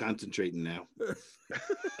stop concentrating now.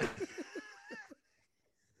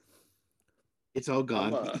 It's all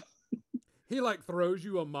gone. He throws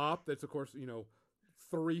you a mop that's, of course,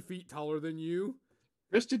 3 feet taller than you.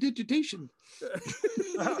 Prestidigitation.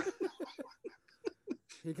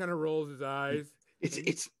 He kind of rolls his eyes.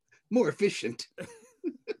 It's more efficient.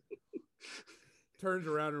 Turns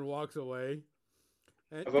around and walks away.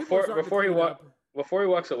 And before he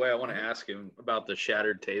walks away, I want to ask him about the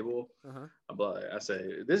shattered table. I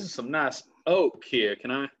say, this is some nice oak here.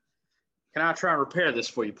 Can I try and repair this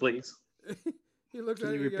for you, please? He looks Can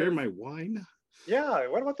at you it. repair my wine? Yeah,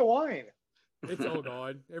 what about the wine? It's all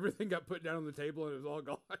gone. Everything got put down on the table and it was all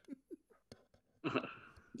gone.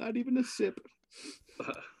 Not even a sip.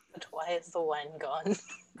 But why is the wine gone?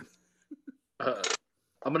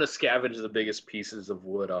 I'm gonna scavenge the biggest pieces of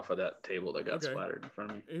wood off of that table that got splattered in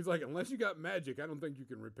front of me. He's like, unless you got magic, I don't think you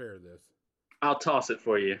can repair this. I'll toss it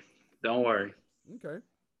for you. Don't worry. Okay.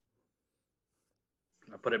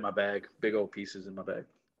 I put it in my bag. Big old pieces in my bag.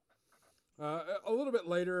 A little bit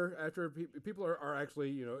later, after people are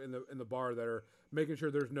actually, in the bar that are making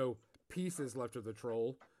sure there's no pieces left of the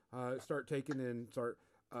troll, start making sure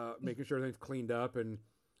everything's cleaned up, and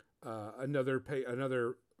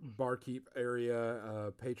another barkeep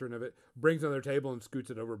area patron of it brings another table and scoots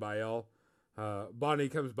it over by y'all. Bonnie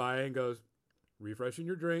comes by and goes, refreshing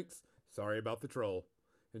your drinks. Sorry about the troll.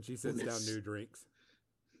 And she sits down new drinks.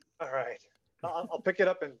 All right. I'll pick it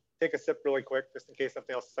up and take a sip really quick, just in case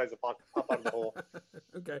something else decides to pop out of the hole.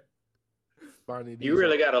 Okay. Bonnie, you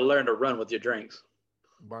really got to learn to run with your drinks.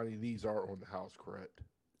 Bonnie, these are on the house, correct?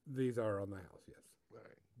 These are on the house, yes. All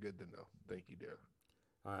right. Good to know. Thank you, dear.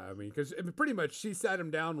 I mean, because pretty much she sat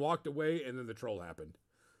him down, walked away, and then the troll happened.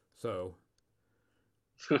 So.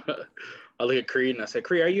 I look at Creed and I say,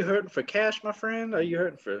 Creed, are you hurting for cash, my friend? Are you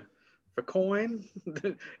hurting for coin?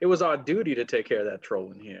 It was our duty to take care of that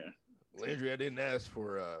troll in here. Landry, I didn't ask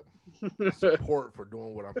for support for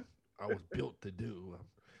doing what I was built to do. I'm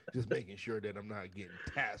just making sure that I'm not getting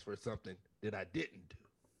tasked for something that I didn't do.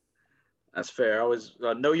 That's fair. I always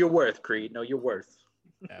know your worth, Creed. Know your worth.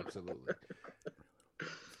 Absolutely.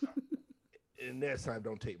 And next time,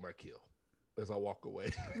 don't take my kill as I walk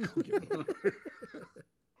away.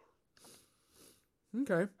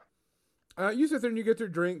 Okay. You sit there and you get your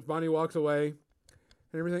drink. Bonnie walks away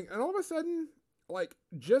and everything. And all of a sudden,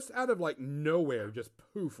 just out of nowhere, just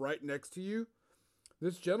poof, right next to you,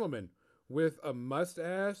 this gentleman with a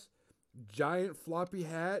mustache, giant floppy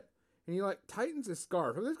hat, and he tightens his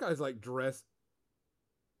scarf. And this guy's dressed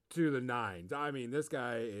to the nines. I mean, this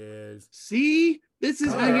guy is. See, this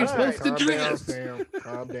is how you're supposed to dress.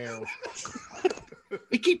 Calm down.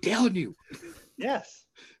 I keep telling you. Yes.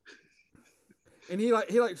 And he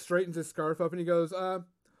straightens his scarf up and he goes,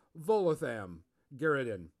 Volotham,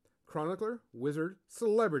 Garridan, chronicler, wizard,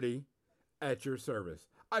 celebrity, at your service.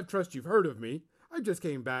 I trust you've heard of me. I just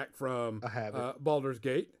came back from Baldur's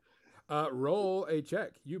Gate. Roll a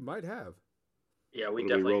check. You might have. Yeah, we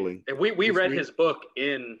What are we definitely. rolling? We read his book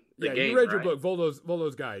in the game. Yeah, you read right? your book,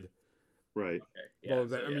 Volo's Guide. Right. Okay. Yeah, Volo's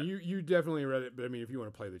so, Guide. I mean, you definitely read it, but I mean, if you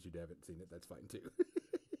want to play that you haven't seen it, that's fine too.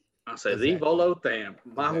 I'll say Exactly. the Volotham.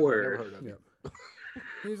 My Never word. heard of it. Yeah.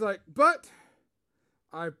 He's like, but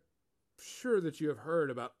I sure that you have heard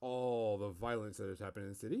about all the violence that has happened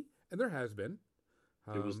in the city, and there has been.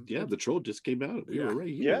 It was the troll just came out. We yeah. were right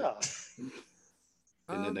here. Yeah.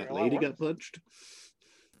 And then that a lot lady worse. got punched.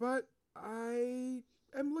 But I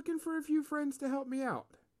am looking for a few friends to help me out.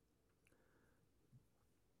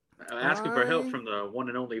 I'm asking for help from the one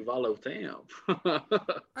and only Valo Tham.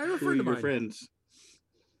 I have a Who are friend of your mine. friends?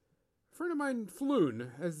 A friend of mine, Floon,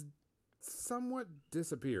 has somewhat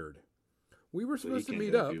disappeared. We were So he supposed to can't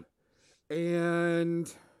meet help up, you.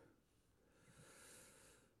 and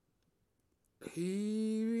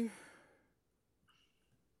he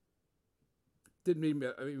didn't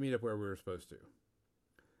meet up where we were supposed to.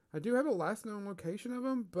 I do have a last known location of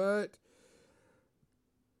him, but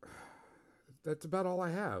that's about all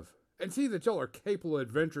I have. And see that y'all are capable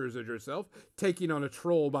adventurers of yourself, taking on a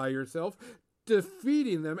troll by yourself,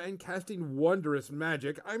 defeating them, and casting wondrous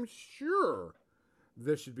magic. I'm sure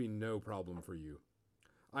this should be no problem for you.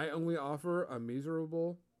 I only offer a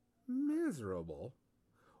miserable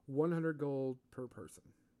 100 gold per person.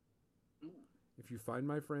 If you find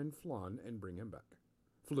my friend Floon and bring him back.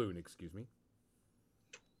 Floon, excuse me.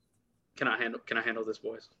 Can I handle this,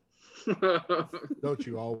 boys? Don't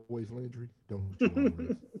you always, Landry? Don't you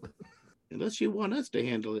always? Unless you want us to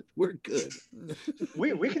handle it, we're good.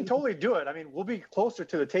 We can totally do it. I mean, we'll be closer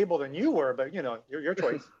to the table than you were, but you know, your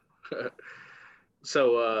choice.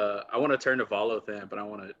 So I want to turn to Valo Tham, but I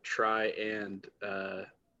want to try and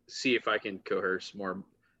see if I can coerce more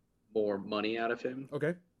money out of him.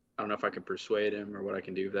 Okay. I don't know if I can persuade him or what I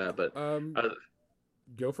can do with that, but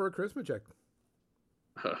Go for a charisma check.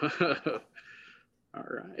 all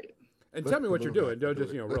right. And Let tell me the what you're little doing. guy Don't do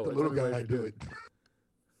just, it. roll Let it. the Tell little me what guy you're do doing. it.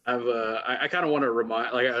 I kind of want to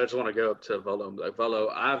remind, like, I just want to go up to Volo, like, Volo,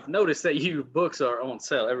 I've noticed that you books are on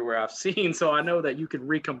sale everywhere I've seen, so I know that you can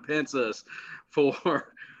recompense us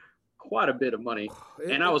for quite a bit of money.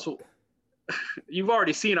 And you've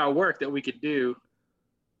already seen our work that we could do.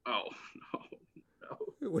 Oh, no.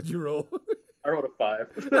 What'd you roll? I rolled a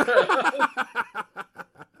 5.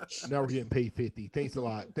 Now we're getting paid 50. Thanks a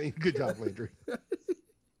lot. Good job, Landry.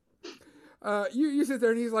 You sit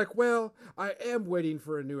there and he's like, well, I am waiting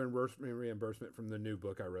for a new reimbursement from the new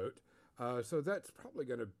book I wrote. So that's probably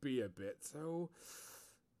going to be a bit. So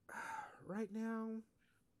right now,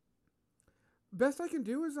 best I can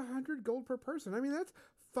do is 100 gold per person. I mean, that's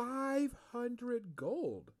 500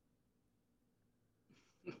 gold.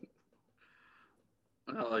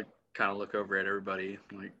 I like kind of look over at everybody.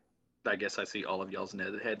 Like, I guess I see all of y'all's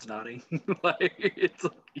heads nodding. Like, it's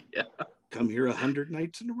like, yeah. Come here 100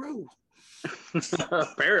 nights in a row.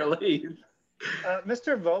 Apparently.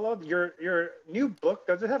 Mr. Volo, your new book,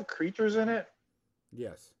 does it have creatures in it?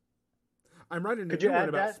 Yes. I'm writing a Could new you one add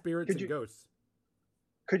about that? spirits Could and you- ghosts.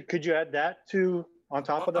 Could you add that to on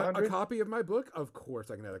top of the A 100 copy of my book? Of course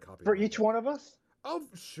I can add a copy. for of my each book. one of us? Oh,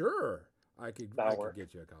 sure. I could That'll work.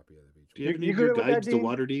 get you a copy of each Do you one. have You any of good your with that, guides to Dean?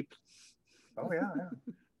 Waterdeep? Oh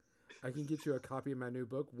yeah. I can get you a copy of my new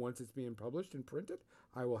book once it's being published and printed.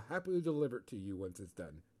 I will happily deliver it to you once it's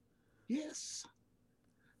done. Yes.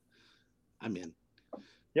 I'm in.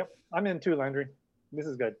 Yep, I'm in too, Landry. This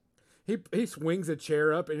is good. He swings a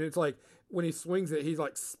chair up, and it's like when he swings it, he's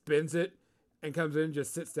like spins it and comes in,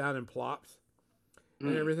 just sits down and plops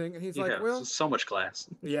and everything. And he's like, Yeah, well, so much class.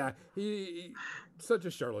 yeah, he such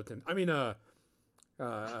a charlatan. I mean,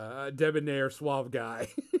 debonair, suave guy.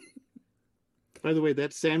 By the way,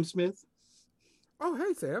 that's Sam Smith. Oh,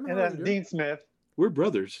 hey, Sam. And How are that's you doing? Dean Smith. We're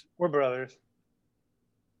brothers. We're brothers.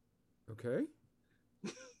 Okay.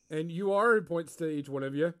 And you are, it points to each one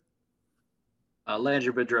of you.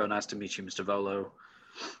 Landry Bedreau, nice to meet you, Mr. Volo.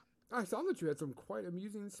 I saw that you had some quite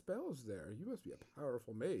amusing spells there. You must be a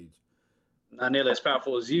powerful mage. Not nearly as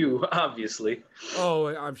powerful as you, obviously. Oh,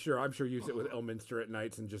 I'm sure you sit with Elminster at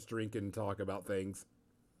nights and just drink and talk about things.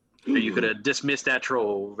 You could have dismissed that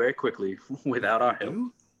troll very quickly without our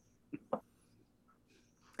help.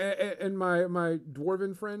 And my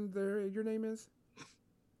dwarven friend there, your name is?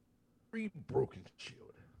 Free broken shield.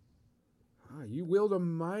 Ah, you wield a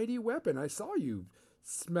mighty weapon. I saw you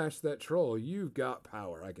smash that troll. You've got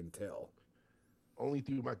power, I can tell. Only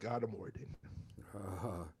through my god of Morden.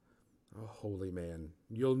 Ah, a holy man.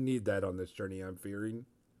 You'll need that on this journey, I'm fearing.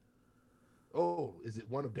 Oh, is it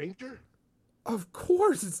one of danger? Of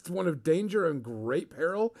course, it's one of danger and great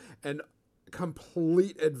peril and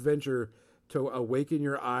complete adventure to awaken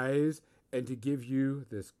your eyes and to give you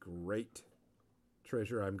this great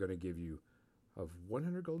treasure I'm going to give you of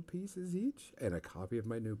 100 gold pieces each and a copy of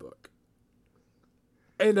my new book.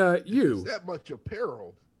 And you, Is that much of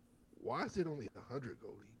peril? Why is it only 100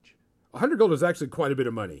 gold each? 100 gold is actually quite a bit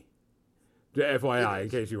of money. FYI, in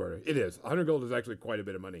case you were. It is. 100 gold is actually quite a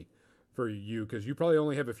bit of money. for you because you probably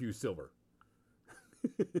only have a few silver.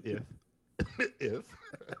 If. If.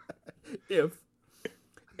 If.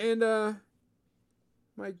 And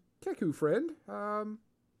my Keku friend,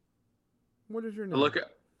 what is your name?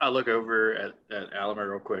 I look over at Alama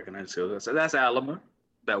real quick, and I just go, "That's Alama."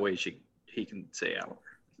 That way, he can say Alama.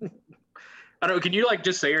 I don't know. Can you like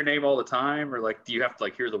just say your name all the time, or like do you have to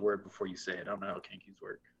like hear the word before you say it? I don't know how Kenkus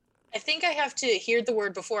work. I think I have to hear the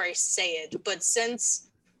word before I say it, but since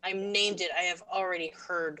I'm named it, I have already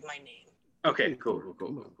heard my name. Okay, cool.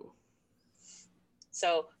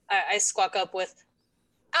 So I squawk up with,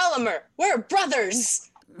 Alamer, we're brothers.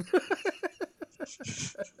 I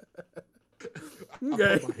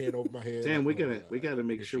Okay. put my hand over my head. Sam, we gotta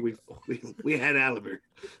make sure we had Oliver,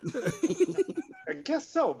 I guess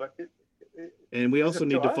so, but and we also it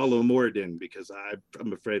need to to us? follow Moradin because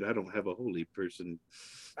I'm afraid I don't have a holy person.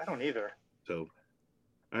 I don't either. So,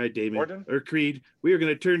 all right, Damon Morden? or Creed, we are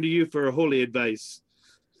going to turn to you for holy advice.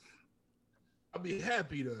 I'll be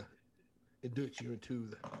happy to induce you into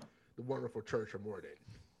the wonderful Church of Morden.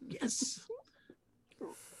 Yes,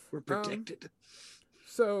 we're protected.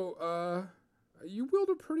 So, you wield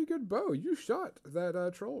a pretty good bow. You shot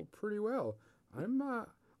that troll pretty well.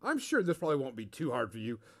 I'm sure this probably won't be too hard for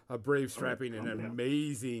you, brave, strapping, and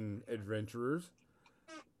amazing adventurers.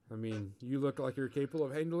 I mean, you look like you're capable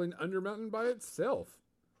of handling Undermountain by itself.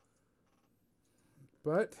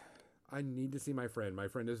 But I need to see my friend. My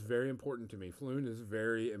friend is very important to me. Floon is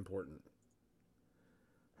very important.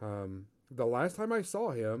 The last time I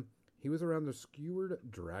saw him, he was around the Skewered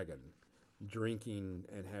Dragon, drinking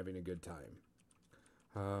and having a good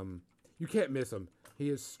time. You can't miss him. He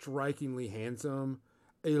is strikingly handsome,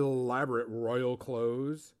 elaborate royal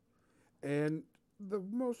clothes, and the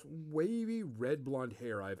most wavy red blonde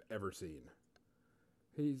hair I've ever seen.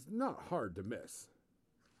 He's not hard to miss.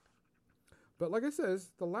 But like I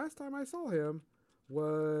says, the last time I saw him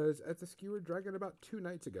was at the Skewered Dragon about 2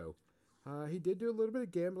 nights ago. He did do a little bit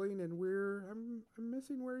of gambling, and I'm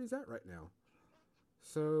missing where he's at right now.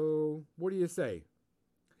 So, what do you say?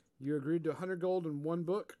 You agreed to 100 gold and 1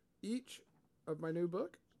 book each of my new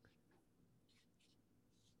book?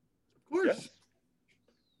 Of course. Yes.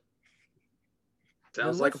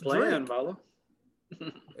 Sounds Then like a let's plan, drink. Vala.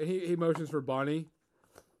 And he motions for Bonnie,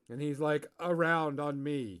 and he's like, around on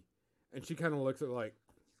me. And she kind of looks at like,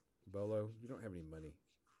 Bolo, you don't have any money.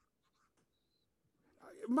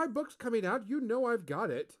 My book's coming out. You know I've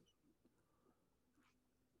got it.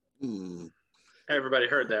 Everybody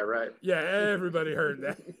heard that, right? Yeah, everybody heard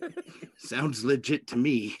that. Sounds legit to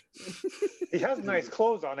me. He has nice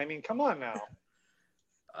clothes on. I mean, come on now.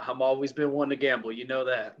 I'm always been one to gamble. You know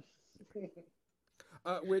that.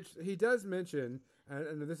 Which he does mention,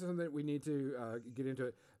 and this is something that we need to get into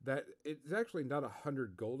it, that it's actually not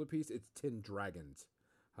 100 gold apiece, it's 10 dragons.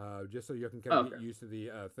 Just so you can kind of get used to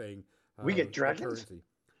the thing. We get the dragons? currency.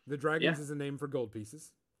 The dragons Yeah. is a name for gold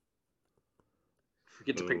pieces. You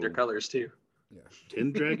get to pick their Oh. colors too. Yeah.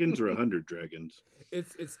 10 dragons or 100 dragons?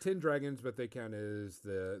 It's 10 dragons, but they count as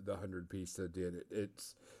the 100 piece that did it.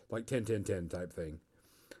 It's like 10, 10, 10 type thing.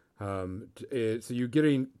 So you're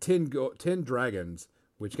getting 10 dragons,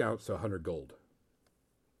 which counts to 100 gold.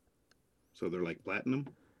 So they're like platinum?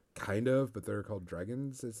 Kind of, but they're called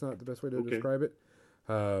dragons. It's not the best way to Okay. describe it.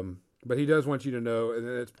 But he does want you to know, and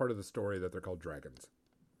it's part of the story, that they're called dragons.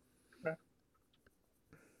 Okay.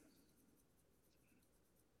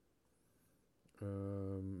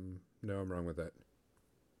 No, I'm wrong with that.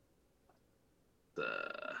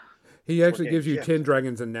 The He actually Okay, gives you shit. 10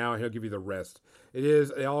 dragons, and now he'll give you the rest.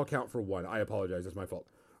 They all count for 1. I apologize. It's my fault.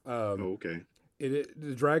 Oh, okay.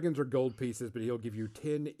 The dragons are gold pieces, but he'll give you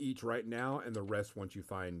 10 each right now, and the rest once you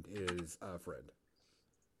find his friend.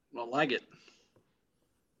 I like it.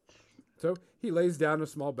 So he lays down a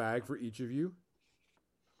small bag for each of you.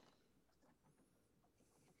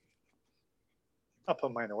 I'll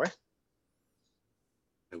put mine away.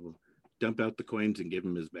 I will dump out the coins and give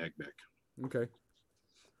him his bag back. Okay.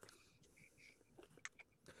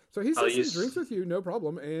 So he I'll sits and use- drinks with you, no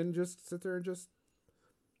problem, and just sits there and just,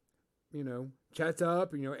 chats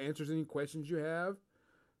up, answers any questions you have.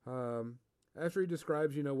 After he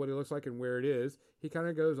describes, what it looks like and where it is, he kind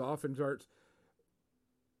of goes off and starts.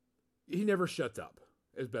 He never shuts up,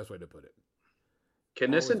 is the best way to put it.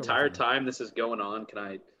 Can this Always entire something. time this is going on, can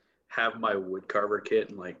I have my wood carver kit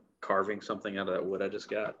and like carving something out of that wood I just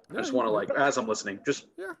got? Yeah, I just you want to can do like, as I'm listening, just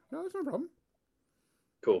Yeah, no, that's no problem.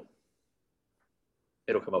 cool.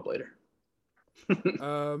 It'll come up later.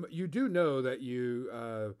 You do know that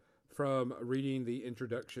you, from reading the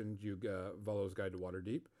introduction to Volo's Guide to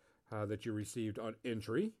Waterdeep, that you received on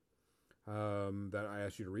entry, that I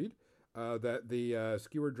asked you to read, that the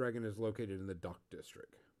Skewered Dragon is located in the Dock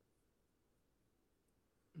District.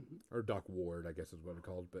 Or Dock Ward, I guess is what it's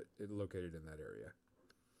called, but it's located in that area.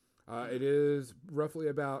 It is roughly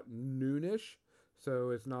about noonish,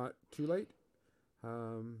 so it's not too late.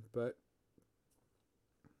 But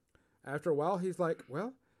after a while, he's like,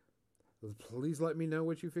 well, please let me know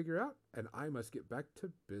what you figure out, and I must get back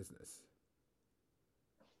to business.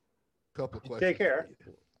 Couple questions. Take care. for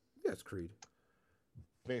you. Yes, Creed.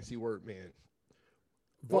 Fancy word, man.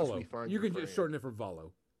 Once Volo. we find You your can just friend, shorten it for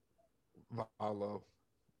Volo. Valo.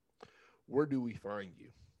 Where do we find you?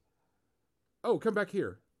 Oh, come back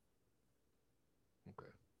here.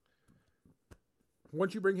 Okay.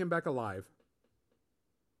 Once you bring him back alive.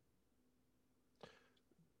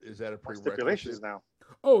 Is that a Stipulations prerequisite? now.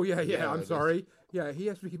 Oh, yeah, Yeah, I'm that's- sorry. Yeah, he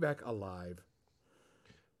has to be back alive.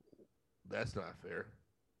 That's not fair.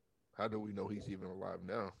 How do we know he's even alive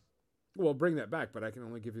now? Well, bring that back, but I can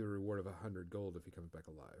only give you the reward of 100 gold if he comes back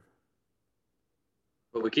alive.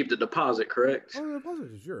 But we keep the deposit, correct? Oh, the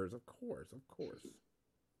deposit is yours, of course, of course.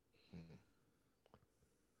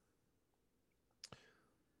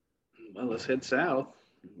 Well, let's head south.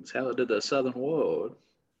 Let's head to the southern ward.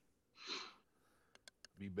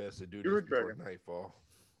 Be best to do You're this a before dragon. nightfall.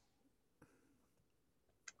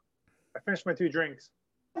 I finished my 2 drinks.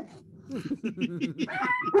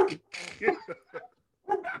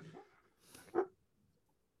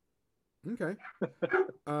 Okay.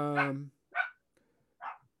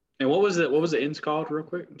 And what was it? What was the inn's called, real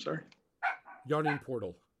quick? I'm sorry. Yawning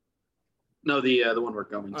Portal. No, the one we're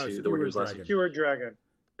going to. The Skewered one he was last. Dragon. Skewered Dragon.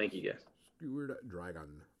 Thank you, guys. Skewered Dragon.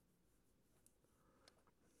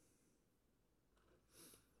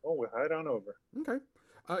 Oh, we'll head on over. Okay.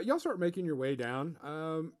 Y'all start making your way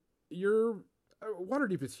down. Your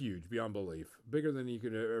Waterdeep is huge beyond belief, bigger than you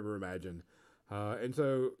could ever imagine. And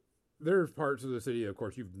so there's parts of the city, of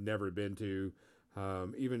course, you've never been to,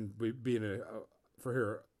 even being for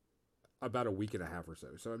here about a week and a half or so.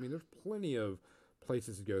 So, I mean, there's plenty of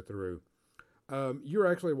places to go through. You're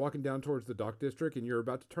actually walking down towards the Dock District, and you're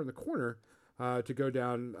about to turn the corner to go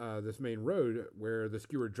down this main road where the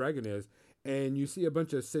Skewered Dragon is, and you see a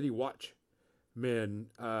bunch of city watch men,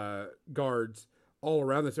 guards, all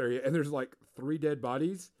around this area, and there's like 3 dead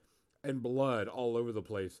bodies and blood all over the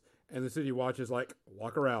place. And the city watch is like,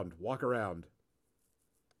 walk around, walk around.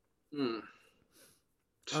 Same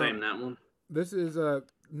that one. This is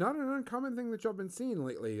not an uncommon thing that y'all been seeing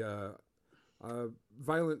lately.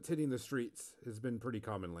 Violence hitting the streets has been pretty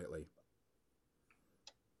common lately.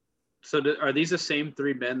 So are these the same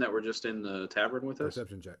 3 men that were just in the tavern with us?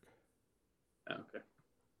 Perception check, Oh, okay.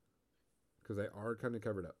 because they are kind of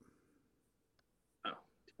covered up. Oh,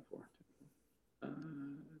 4.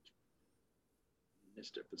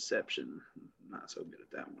 Mr. Perception. Not so good at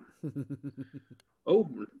that one. Oh,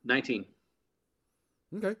 19.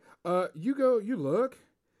 Okay. You look,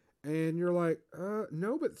 and you're like,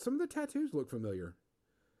 no, but some of the tattoos look familiar.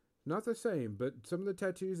 Not the same, but some of the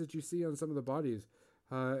tattoos that you see on some of the bodies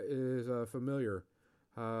is familiar.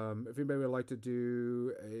 If anybody would like to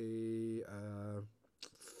do you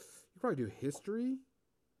probably do history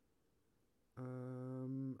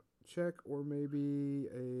check, or maybe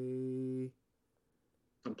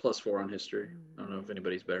I'm +4 on history. I don't know if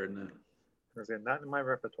anybody's better than that. Is it not in my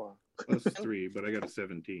repertoire? +3, but I got a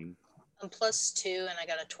 17. I'm +2 and I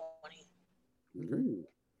got a 20. Okay. Ooh.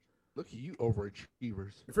 Look at you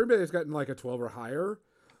overachievers. If everybody has gotten like a 12 or higher,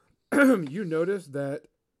 you notice that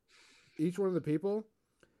each one of the people,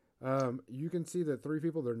 you can see that 3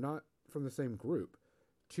 people, they're not from the same group.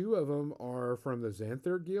 2 of them are from the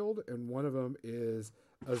Xanthir Guild, and one of them is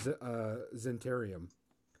a Xantharium.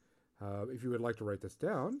 If you would like to write this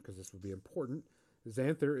down, because this will be important,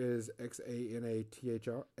 Xanthir is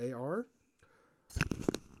Xanathar,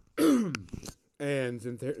 and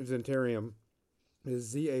Xantharium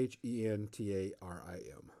is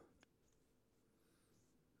Zhentarim.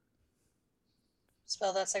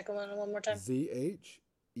 Spell that second one more time.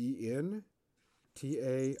 Zhentarim.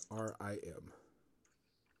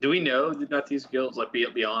 Do we know that these guilds like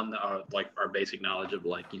beyond our basic knowledge of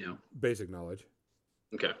Basic knowledge.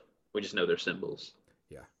 Okay, we just know their symbols.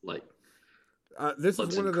 Yeah. Like This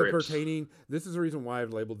Bloods is one and of the Crips. pertaining. This is the reason why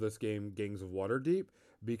I've labeled this game Gangs of Waterdeep,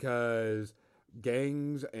 because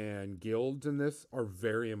gangs and guilds in this are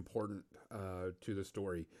very important to the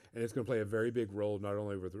story, and it's going to play a very big role not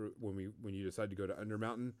only when you decide to go to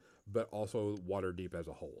Undermountain, but also Waterdeep as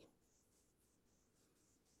a whole.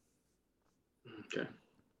 okay.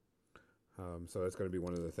 So it's going to be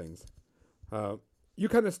one of the things. You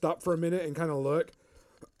kind of stop for a minute and kind of look,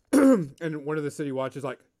 and one of the city watch is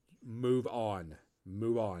like, move on.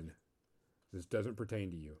 This doesn't pertain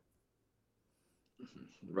to you.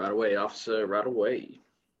 Right away, officer. Right away.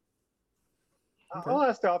 Okay. I'll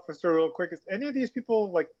ask the officer real quick. Is any of these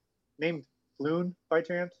people like named Floon by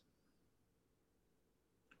chance?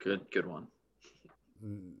 Good one.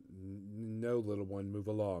 No, little one, move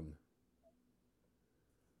along.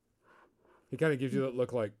 He kind of gives you that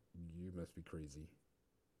look like, you must be crazy.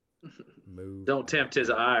 Move. Don't tempt his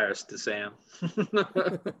ires to Sam.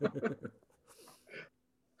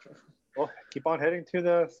 Well, keep on heading to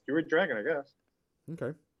the Steward Dragon, I guess.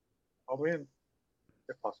 Okay. All the way in,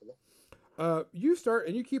 if possible. You start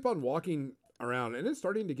and you keep on walking around, and it's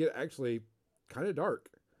starting to get actually kind of dark.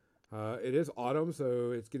 It is autumn,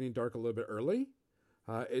 so it's getting dark a little bit early.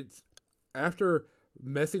 It's after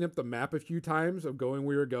messing up the map a few times of going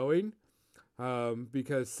where you're going,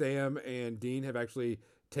 because Sam and Dean have actually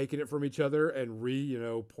taken it from each other and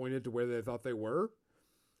pointed to where they thought they were.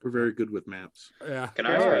 We're very good with maps. Yeah. Can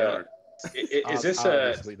Yeah, we I? Is this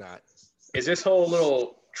Obviously not. Is this whole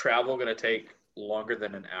little travel gonna take longer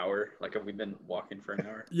than an hour? Like, have we been walking for an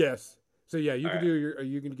hour? Yes. So yeah, you All can right. do your.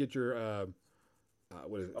 You can get your.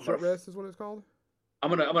 What is it? I'm Short gonna- rest is what it's called.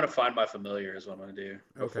 I'm gonna find my familiar is what I'm gonna do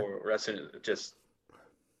Okay. before resting.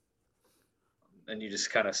 And you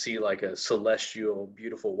just kind of see like a celestial,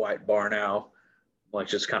 beautiful white barn owl, like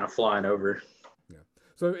just kind of flying over.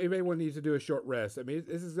 So if anyone needs to do a short rest, I mean,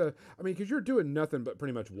 this is because you're doing nothing but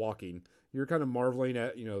pretty much walking. You're kind of marveling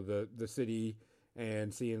at the city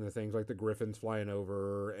and seeing the things like the griffins flying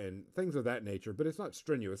over and things of that nature. But it's not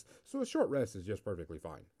strenuous, so a short rest is just perfectly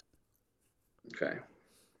fine. Okay.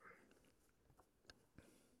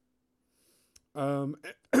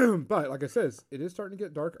 But like I says, it is starting to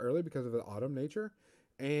get dark early because of the autumn nature,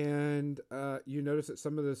 and you notice that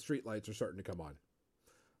some of the street lights are starting to come on.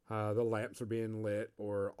 The lamps are being lit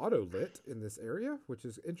or auto lit in this area, which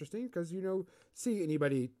is interesting because see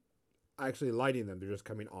anybody actually lighting them; they're just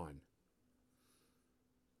coming on.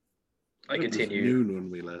 I It was continue noon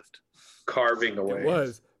when we left. carving away. It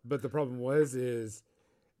was, but the problem is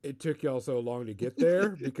it took y'all so long to get there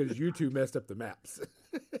because you two messed up the maps.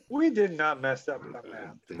 We did not mess up the I map.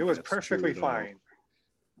 don't think It was that's true perfectly at all. fine.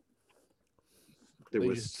 There They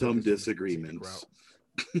was just took some us a disagreements.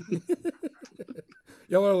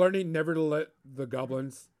 Y'all are learning never to let the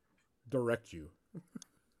goblins direct you.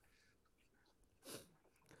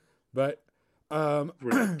 But We're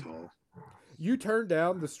not tall. you turn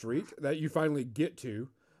down the street that you finally get to,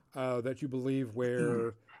 that you believe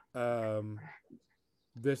where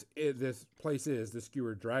this place is, the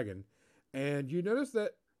Skewered Dragon, and you notice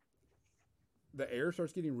that the air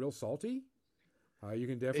starts getting real salty. You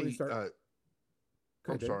can definitely Hey, start. Go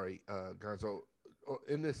I'm ahead, Dave. sorry, Gonzo.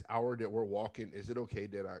 In this hour that we're walking, is it okay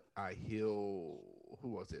that I heal? Who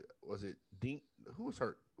was it? Was it Dean? Who was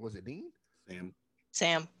hurt? Was it Dean? Sam.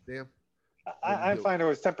 Sam. Damn. I'm fine. It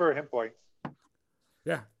was temporary hit points.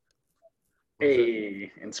 Yeah.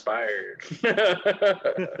 Hey, inspired.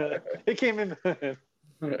 It came in.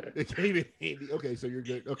 It came in handy. Okay, so you're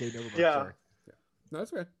good. Okay, never mind. Yeah. Sorry. No,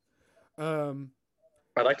 that's okay.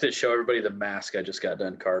 I'd like to show everybody the mask I just got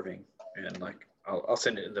done carving, and like I'll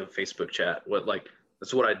send it in the Facebook chat.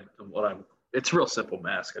 That's what I'm. It's a real simple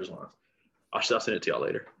mask. I'll send it to y'all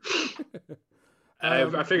later.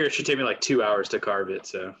 I figure it should take me like 2 hours to carve it.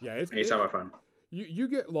 So Yeah, it's anytime I find. you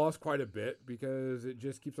get lost quite a bit because it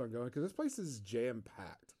just keeps on going because this place is jam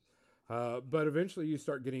packed. But eventually you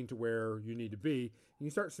start getting to where you need to be. And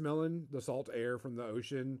you start smelling the salt air from the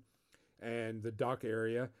ocean and the dock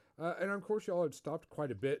area. And of course, y'all had stopped quite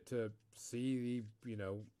a bit to see the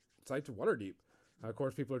sights of Waterdeep. Of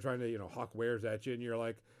course, people are trying to hawk wares at you, and you're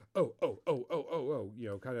like, oh,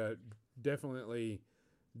 kind of definitely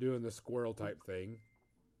doing the squirrel type thing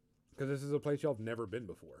because this is a place y'all have never been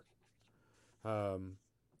before.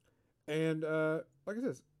 And like I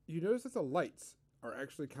said, you notice that the lights are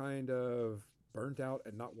actually kind of burnt out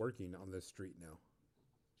and not working on this street now.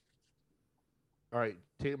 All right,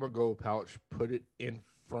 take my gold pouch, put it in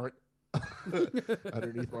front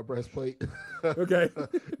underneath my breastplate. Okay.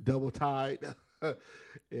 Double tied.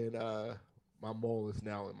 And my maul is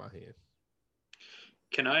now in my hand.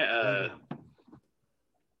 Can I?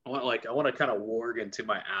 I want to kind of warg into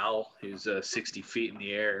my owl, who's 60 feet in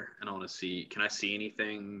the air, and I want to see. Can I see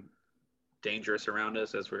anything dangerous around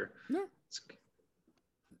us as we're? No.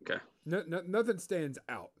 Okay. Nothing stands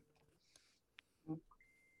out.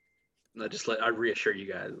 I reassure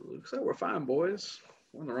you guys. Looks like we're fine, boys.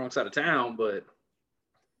 We're on the wrong side of town, but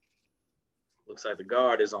looks like the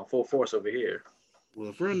guard is on full force over here. Well,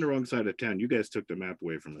 if we're on the wrong side of town, you guys took the map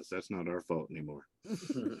away from us. That's not our fault anymore.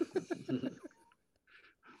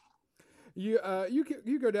 You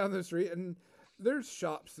go down the street and there's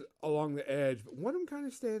shops along the edge, but one of them kind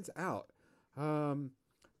of stands out.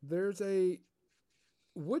 There's a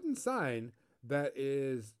wooden sign that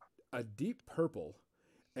is a deep purple,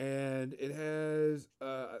 and it has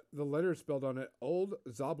the letters spelled on it, Old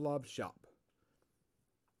Zoblob Shop,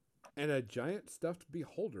 and a giant stuffed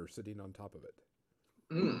beholder sitting on top of it.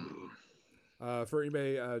 For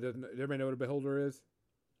anybody, does everybody know what a beholder is?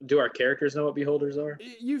 Do our characters know what beholders are?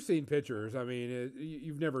 You've seen pictures. I mean,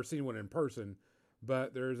 you've never seen one in person,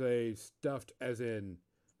 but there's a stuffed, as in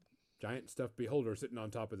giant stuffed beholder sitting on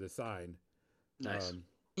top of this sign. Nice.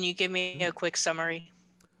 Can you give me a quick summary?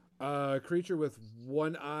 Creature with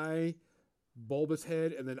one eye, bulbous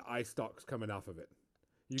head, and then eye stalks coming off of it.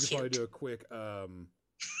 You can probably Cute. do a quick I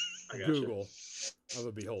gotcha. Google of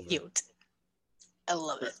a beholder. Cute. I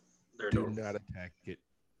love it. They're Do adorable. not attack it.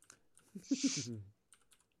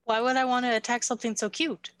 Why would I want to attack something so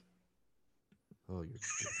cute? Oh,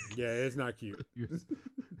 Yeah, it's not cute. you're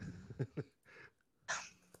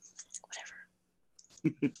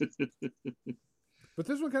Whatever. But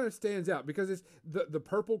this one kind of stands out because it's the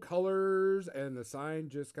purple colors and the sign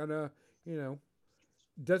just kind of,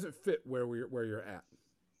 doesn't fit where you're at.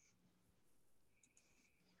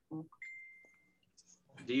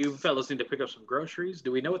 Do you fellas need to pick up some groceries?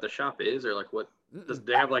 Do we know what the shop is, or like what? Does Mm-mm.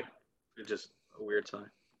 they have like just a weird sign?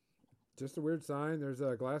 Just a weird sign. There's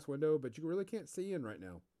a glass window, but you really can't see in right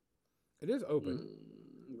now. It is open.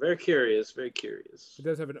 Very curious. Very curious. It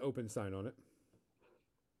does have an open sign on it.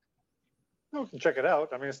 We can check it out.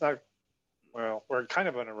 I mean, it's not, well, we're kind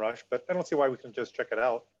of in a rush, but I don't see why we can just check it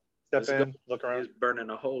out. Step Let's in, look around. It's burning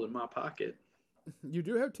a hole in my pocket. You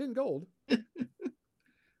do have 10 gold.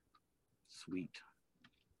 Sweet.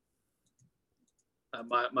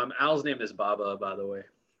 My owl's name is Baba, by the way.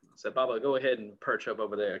 I said, Baba, go ahead and perch up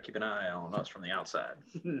over there. Keep an eye on us from the outside.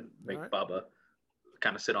 Make All right. Baba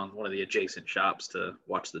kind of sit on one of the adjacent shops to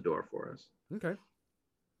watch the door for us. Okay.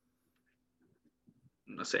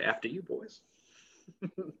 And I say, after you, boys.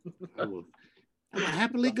 I will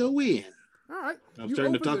happily go in. All right. I'm You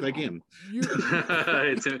starting to open talk the- like him. You,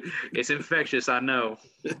 it's infectious, I know.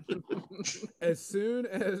 as soon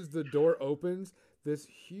as the door opens, this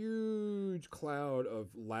huge cloud of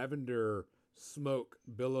lavender smoke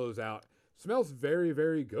billows out. Smells very,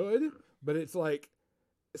 very good, but it's like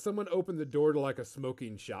someone opened the door to like a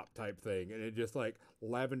smoking shop type thing, and it just like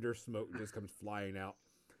lavender smoke just comes flying out.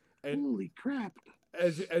 And Holy crap.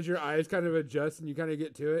 as your eyes kind of adjust and you kind of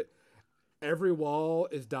get to it, every wall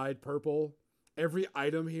is dyed purple. Every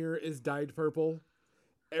item here is dyed purple.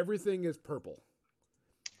 Everything is purple.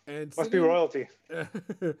 And Must be royalty.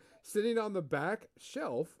 sitting on the back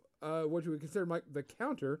shelf, what you would consider the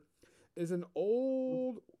counter, is an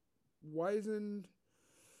old, wizened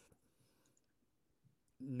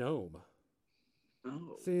gnome.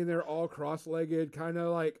 Oh. Sitting there all cross-legged, kind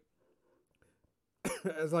of like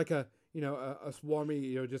as like a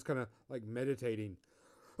swarmy, just kind of like meditating.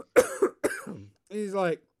 He's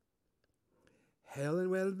like, "Hail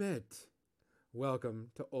and well met. Welcome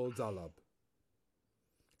to Old Zolob.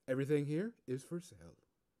 Everything here is for sale."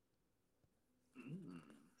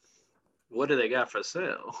 What do they got for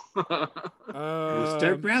sale? We'll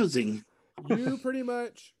start browsing. You pretty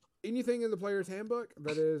much anything in the player's handbook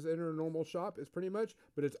that is in a normal shop is pretty much,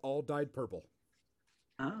 but it's all dyed purple.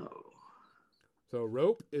 Oh. So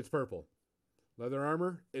rope, it's purple. Leather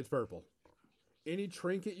armor, it's purple. Any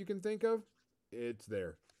trinket you can think of, it's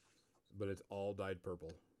there, but it's all dyed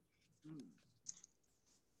purple.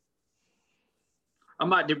 I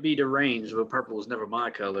might be deranged, but purple was never my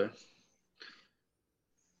color.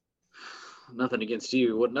 Nothing against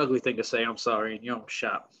you. What an ugly thing to say. I'm sorry in your own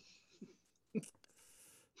shop.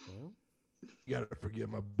 Well, You gotta forgive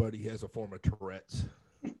my buddy. He has a form of Tourette's.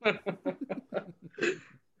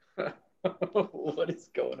 What is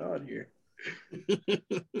going on here?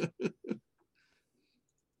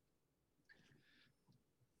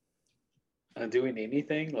 Do we need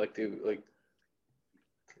anything?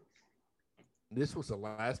 This was the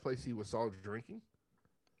last place he was saw drinking.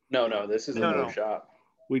 No, this is No, another no. shop.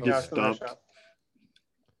 We Yeah, just it's another stopped. shop.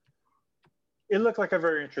 It looked like a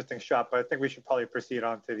very interesting shop, but I think we should probably proceed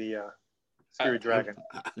on to the Screwy Dragon.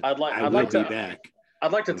 I'd like I will be to back.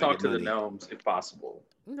 I'd like to when I talk get to the money. gnomes if possible.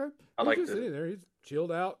 okay. I He's like just the- sitting there. He's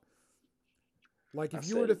chilled out. Like if I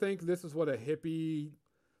you were to said- think this is what a hippie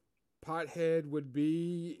pothead would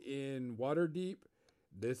be in Waterdeep,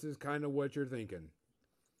 this is kind of what you're thinking.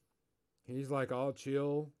 He's like all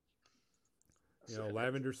chill,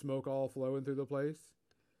 lavender smoke all flowing through the place.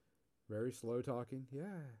 Very slow talking. Yeah.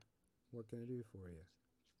 What can I do for you?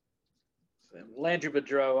 Landry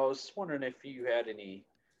Bedreau, I was wondering if you had any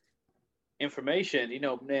information.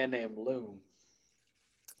 A man named Loom.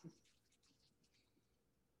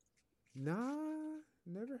 Nah,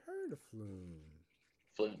 never heard of Floon.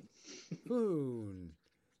 Floon. Floon.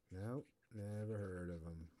 Nope, never heard of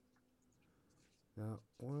them. Not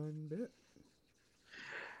one bit.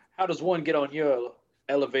 How does one get on your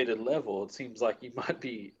elevated level? It seems like you might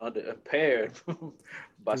be impaired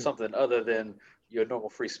by Dude. something other than your normal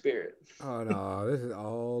free spirit. Oh no, this is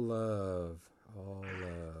all love. All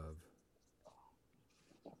love.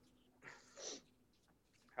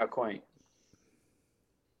 How quaint.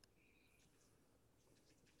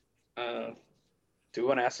 Do we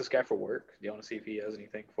want to ask this guy for work? Do you want to see if he has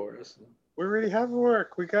anything for us? We already have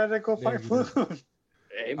work. We gotta go find Negative. food.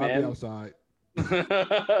 Hey, I'll be man. outside. You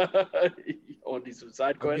want to do some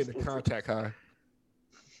side I'm quests? getting a contact high.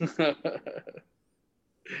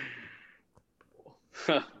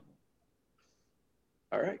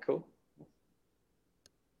 All right, cool.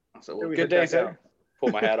 So, Yeah, well, we good head day, back sir. out.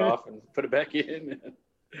 Pull my hat off and put it back in.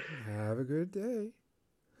 Have a good day.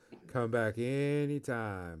 Come back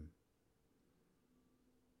anytime.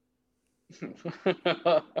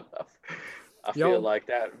 I Yo. feel like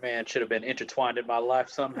that man should have been intertwined in my life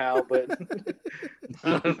somehow, but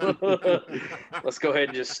let's go ahead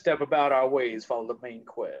and just step about our ways, follow the main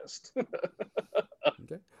quest.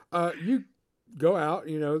 Okay. You go out,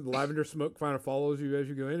 you know, the lavender smoke kind of follows you as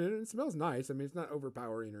you go in, and it smells nice. I mean, it's not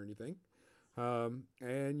overpowering or anything.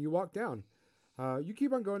 And you walk down. You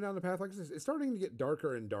keep on going down the path like this. It's starting to get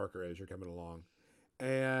darker and darker as you're coming along.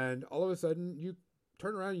 And all of a sudden, you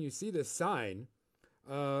turn around and you see this sign,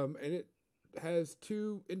 and it has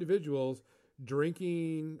two individuals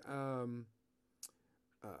drinking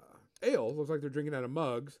ale. Looks like they're drinking out of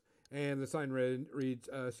mugs. And the sign reads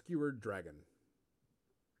Skewered Dragon.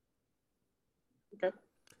 Okay.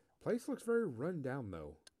 Place looks very run down,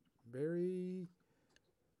 though. Very,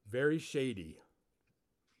 very shady.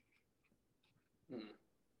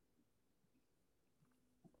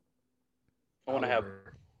 I want to have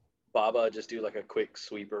Baba just do like a quick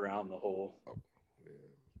sweep around the whole. Yeah.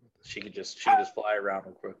 She could just fly around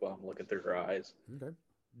real quick while I'm looking through her eyes. Okay.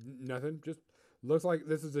 Nothing. Just looks like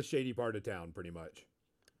this is a shady part of town, pretty much.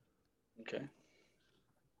 Okay.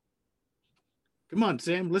 Come on,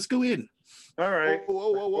 Sam. Let's go in. All right.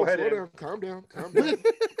 Whoa. Go ahead Slow in. down. Calm down. Calm down.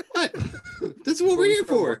 What? That's what we're here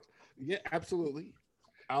for. Yeah, absolutely.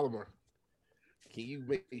 Alamar, can you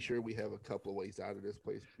make sure we have a couple of ways out of this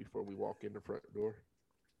place before we walk in the front door?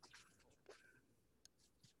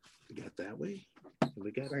 We got that way.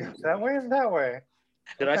 We got That way and that way.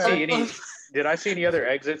 Did I Okay. see any? Did I see any other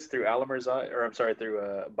exits through Alamar's eye, or I'm sorry, through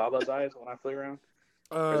Baba's eyes when I flew around?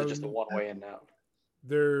 Or is it just a one way in and out?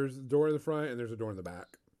 There's a door in the front and there's a door in the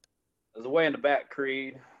back. There's a way in the back,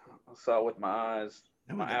 Creed. I saw it with my eyes.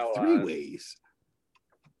 Now we My got owl three eyes. ways.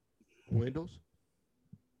 Windows?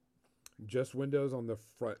 Just windows on the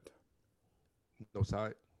front. No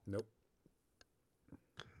side? Nope.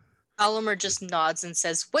 Olimer just nods and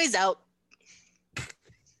says, "Ways out."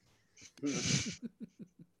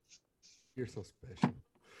 You're so special.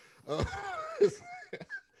 Oh.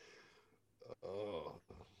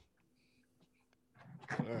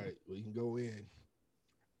 All right, we can go in.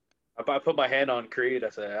 I put my hand on Creed. I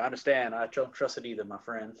said, "I understand. I don't trust it either, my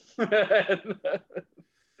friend."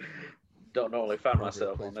 Don't normally find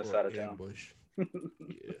myself on this side of town. Ambush.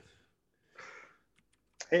 Yeah.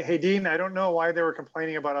 Hey, Dean, I don't know why they were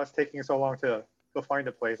complaining about us taking so long to find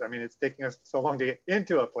a place. I mean, it's taking us so long to get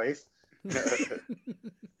into a place.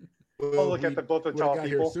 Well, look at the both the would've tall got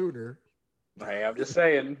people. here sooner. Hey, I'm just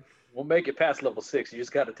saying, we'll make it past level 6. You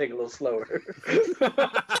just got to take it a little slower.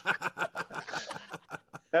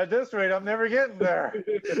 At this rate, I'm never getting there.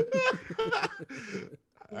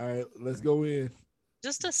 All right, let's go in.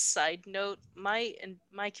 Just a side note, my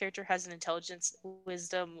character has an intelligence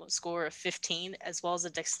wisdom score of 15 as well as a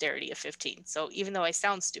dexterity of 15. So even though I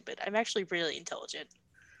sound stupid, I'm actually really intelligent.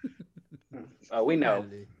 We know.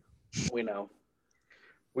 We know.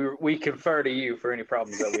 We confer to you for any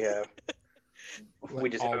problems that we have. We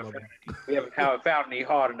just all haven't of them. haven't found any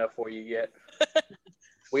hard enough for you yet.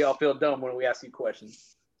 We all feel dumb when we ask you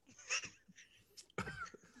questions.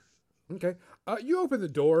 Okay. You open the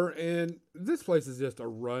door, and this place is just a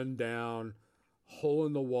rundown, hole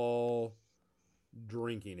in the wall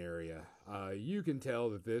drinking area. You can tell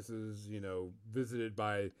that this is, visited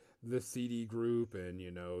by the seedy group, and,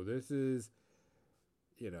 this is,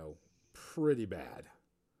 pretty bad.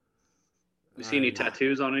 You see any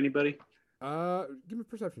tattoos on anybody? Give me a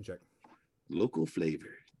perception check. Local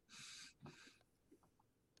flavor.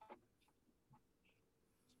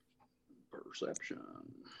 Perception.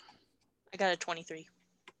 I got a 23. Okay.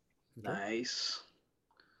 Nice.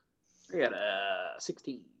 I got a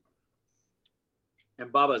 16.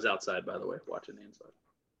 And Baba's outside, by the way, watching the inside.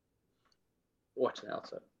 Watching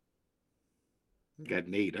outside. Got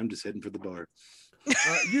an 8. I'm just heading for the bar.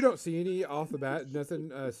 You don't see any off the bat.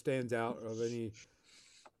 Nothing stands out of any.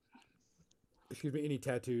 Excuse me, any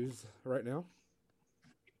tattoos right now?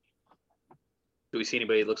 Do we see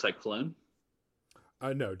anybody that looks like Floon?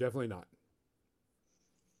 No, definitely not.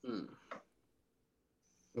 Hmm.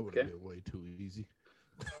 That would Okay. have been way too easy.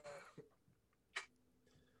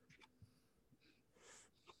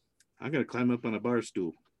 I'm gonna climb up on a bar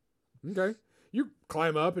stool. Okay. You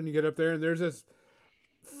climb up and you get up there, and there's this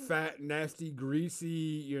fat, nasty,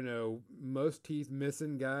 greasy, most teeth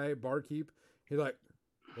missing guy, barkeep. He's like,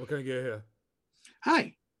 "What can I get here?"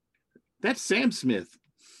 Hi, that's Sam Smith,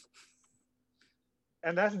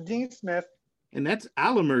 And that's Dean Smith, and that's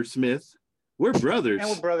Alimer Smith. We're brothers. and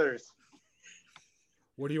we're brothers.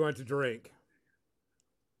 What do you want to drink?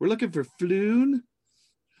 We're looking for Floon.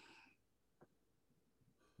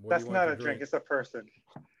 What do That's you want not to a drink, it's a person.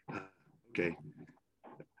 Okay.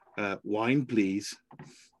 Wine, please.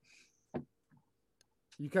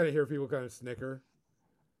 You kind of hear people kind of snicker.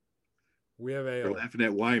 We have We're ale. laughing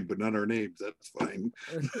at wine, but not our names. That's fine.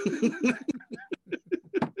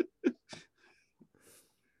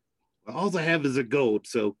 All I have is a gold,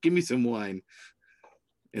 so give me some wine.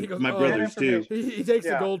 And He goes, my "Oh, brothers too. He takes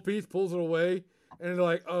the Yeah. gold piece, pulls it away, and they're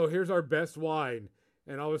like, "Oh, here's our best wine."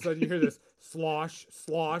 And all of a sudden, you hear this slosh,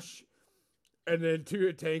 slosh, and then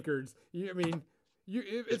 2 tankards.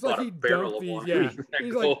 It's Just like bought a he barrel dumped of these. wine. Yeah, That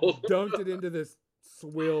he's like gold. dumped it into this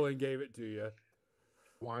swill and gave it to you.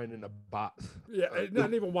 Wine in a box. Yeah, it's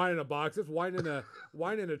not even wine in a box. It's wine in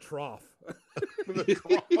a trough.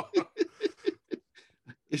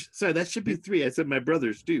 Sorry, that should be 3. I said my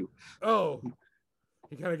brothers too. Oh,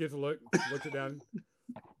 he kind of gets a look, looks it down.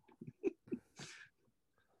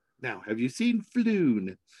 Now, have you seen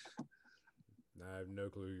Floon? I have no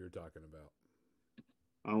clue who you're talking about.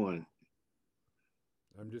 I want.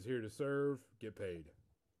 I'm just here to serve, get paid.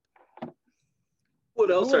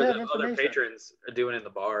 What else Who would are have the other information? patrons doing in the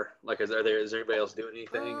bar? Like, is there anybody else doing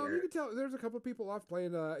anything? You Or? can tell there's a couple of people off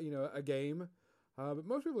playing, a game, but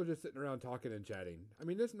most people are just sitting around talking and chatting. I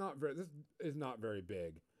mean, this is not very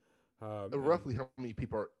big. And, Roughly how many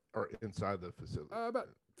people are inside the facility? about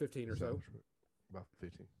 15 or so. Establishment? About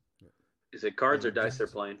 15. Is it cards or dice they're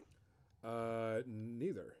playing?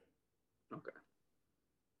 Neither. Okay.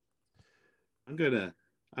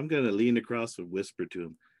 I'm gonna lean across and whisper to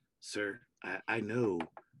him, "Sir, I know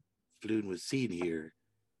Floon was seen here,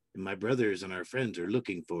 and my brothers and our friends are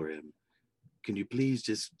looking for him. Can you please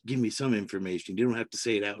just give me some information? You don't have to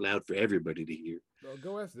say it out loud for everybody to hear." Well,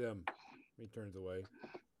 go ask them. He turns away.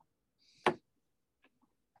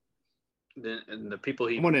 And the people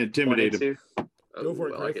he I want to intimidate pointed him. to? Go for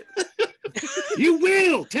it, I like Chris. You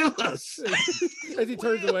will tell us. As he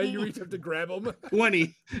turns away, you reach up to grab him.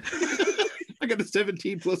 20. I got a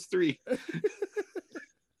 17 plus 3.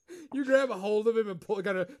 You grab a hold of him and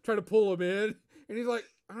try to pull him in, and he's like,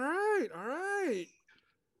 all right.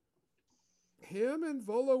 Him and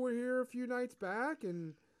Volo were here a few nights back,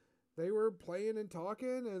 and they were playing and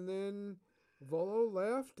talking, and then Volo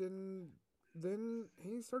left, and then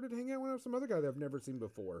he started hanging out with some other guy that I've never seen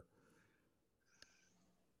before.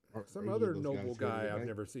 Some other noble guy I've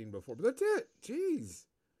never seen before. But that's it. Jeez.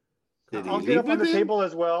 Did he I'll get leave up on the with him? table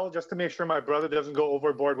as well, just to make sure my brother doesn't go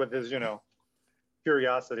overboard with his,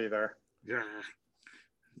 curiosity there. Yeah.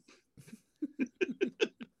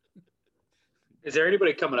 Is there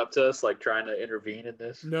anybody coming up to us, like trying to intervene in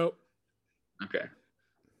this? Nope. Okay.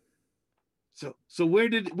 So where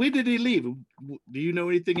did he leave? Do you know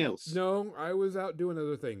anything else? No, I was out doing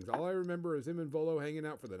other things. All I remember is him and Volo hanging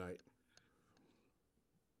out for the night.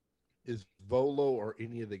 Is Volo or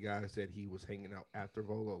any of the guys that he was hanging out after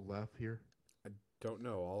Volo left here? Don't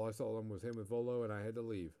know. All I saw them was him with Volo, and I had to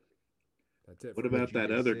leave. That's it. What for me. about you that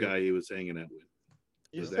just other said? guy he was hanging out with?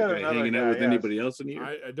 You Was said that guy another hanging guy, out with yes. anybody else in here?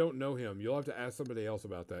 I don't know him. You'll have to ask somebody else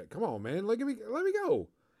about that. Come on, man. Let me go.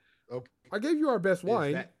 Okay. I gave you our best Is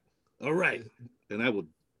wine. that- All right, then I will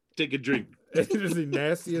take a drink. It is the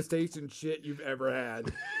nastiest tasting shit you've ever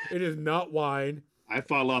had. It is not wine. I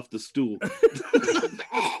fall off the stool.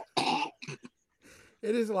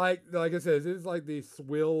 It is like I said, it is like the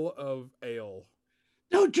swill of ale.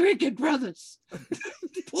 Don't drink it, brothers.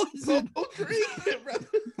 Poison. Don't drink it, brother.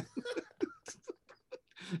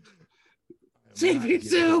 Save I'm not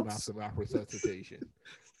getting yourselves. him out of resuscitation.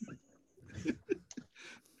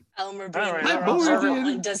 Elmer All being right, the all right. normal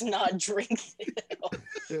one does not drink the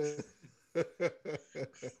ale.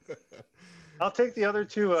 I'll take the other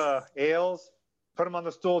 2 ales, put them on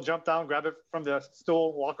the stool, jump down, grab it from the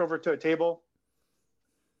stool, walk over to a table.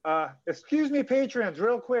 Excuse me, patrons,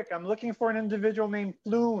 real quick. I'm looking for an individual named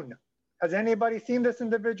Floon. Has anybody seen this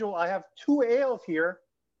individual? I have 2 ales here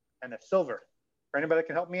and a silver. For anybody that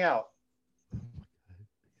can help me out.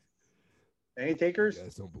 Any takers? You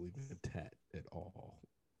guys don't believe in tat at all.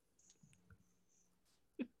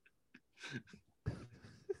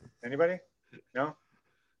 Anybody? No?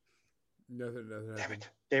 Nothing Damn happened. it.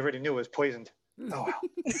 They already knew it was poisoned. Oh, well.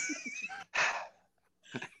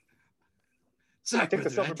 I'll take the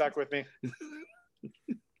silver back with me.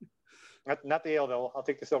 Not the ale, though. I'll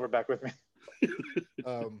take the silver back with me.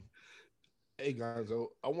 Hey, Gonzo,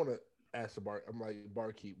 I want to ask the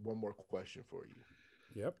barkeep one more question for you.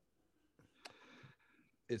 Yep.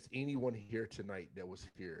 Is anyone here tonight that was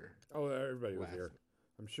here? Oh, everybody was last here. night?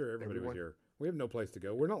 I'm sure everybody Everyone? was here. We have no place to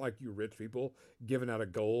go. We're not like you rich people giving out a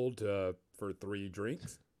gold for 3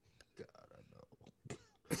 drinks. God,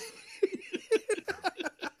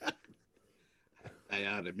 I know. I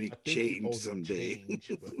ought to make I think the change older someday. change,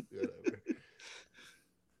 but whatever.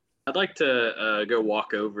 I'd like to go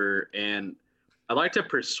walk over and I'd like to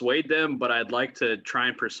persuade them, but I'd like to try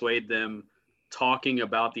and persuade them talking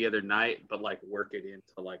about the other night, but like work it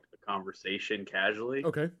into like a conversation casually.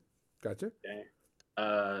 Okay. Gotcha. Okay.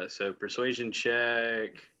 So persuasion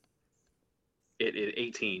check. It is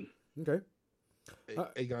 18. Okay.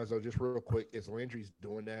 Hey, Gonzo, just real quick, as Landry's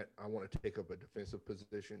doing that, I want to take up a defensive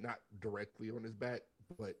position, not directly on his back,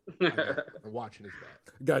 but I'm watching his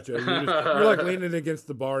back. Gotcha. You're like leaning against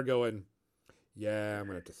the bar going, yeah, I'm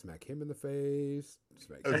going to have to smack him in the face.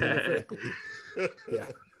 Smack him in the face. Yeah.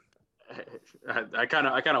 I kind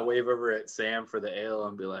of wave over at Sam for the ale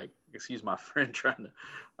and be like, excuse my friend trying to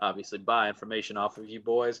obviously buy information off of you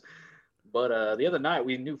boys. But the other night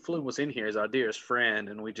we knew Flume was in here as our dearest friend,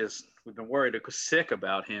 and we've been worried sick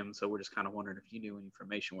about him. So we're just kind of wondering if you knew any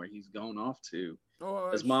information where he's going off to. Oh,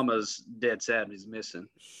 His mama's dead sad and he's missing.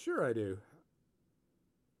 Sure I do.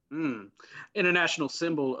 International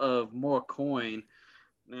symbol of more coin.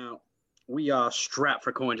 Now, we are strapped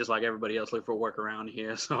for coin just like everybody else looking for work around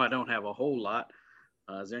here, so I don't have a whole lot.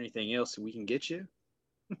 Is there anything else we can get you?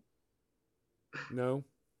 No.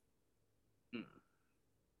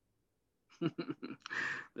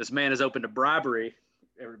 This man is open to bribery,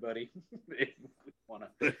 everybody. If we wanna...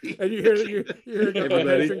 And you hear the Everybody.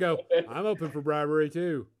 patron go, I'm open for bribery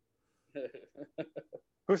too.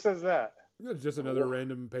 Who says that? It's just another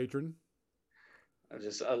random patron.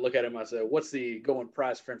 I look at him, I say, what's the going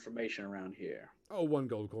price for information around here? Oh, 1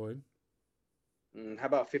 gold coin. How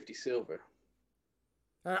about 50 silver?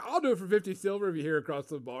 All right, I'll do it for 50 silver if you hear across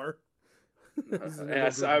the bar.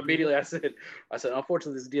 And I immediately said,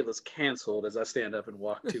 unfortunately, this deal is canceled as I stand up and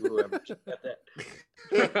walk to whoever just got that.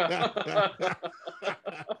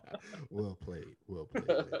 Well played,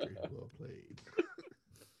 Landry. Well played.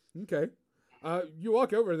 Okay. You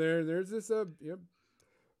walk over there, and there's this,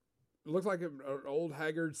 looks like an old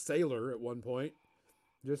haggard sailor at one point,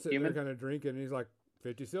 just sitting there Human? kind of drinking. And he's like,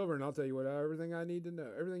 50 silver, and I'll tell you everything I need to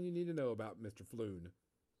know, everything you need to know about Mr. Floon.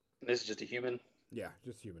 This is just a human? Yeah,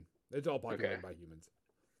 just human. It's all populated by humans.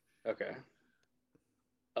 Okay.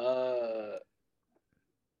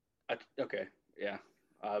 Okay, yeah.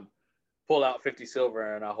 I pull out 50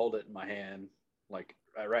 silver and I hold it in my hand, like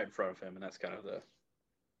right in front of him, and that's kind of the.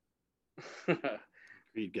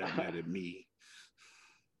 He got mad at me.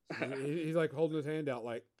 He's like holding his hand out,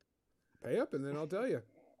 like, pay up, and then I'll tell you.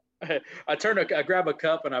 I grab a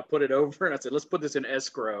cup and I put it over, and I said, "Let's put this in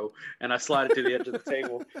escrow," and I slide it to the edge of the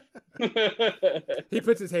table. He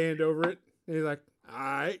puts his hand over it, and he's like, all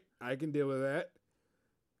right, I can deal with that.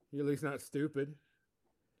 You're at least not stupid.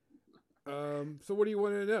 So what do you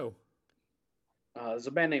want to know? There's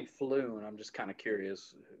a man named Floon. I'm just kind of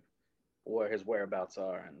curious where his whereabouts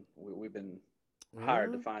are, and we've been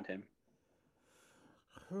hired to find him.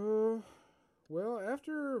 Well,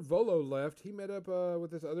 after Volo left, he met up with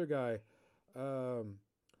this other guy,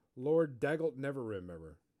 Lord Daggelt Never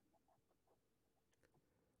Remember.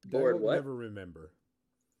 Lord Daggelt what? Never Remember.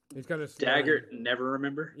 He's kind of Daggert never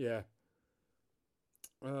remember? Yeah.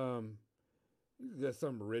 There's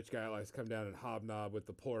some rich guy that likes to come down and hobnob with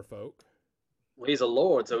the poor folk. Well, he's a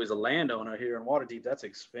lord, so he's a landowner here in Waterdeep. That's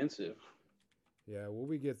expensive. Yeah, well,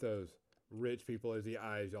 we get those rich people as he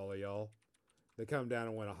eyes all of y'all. They come down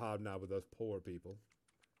and want to hobnob with those poor people.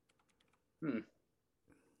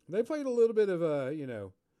 They played a little bit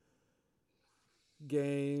of,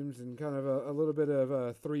 games and kind of a little bit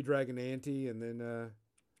of 3 Dragon Ante, and then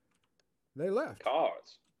they left.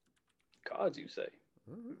 Cards, you say?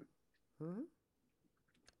 Uh-huh.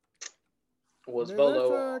 Was They Volo?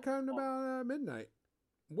 left kind of about midnight,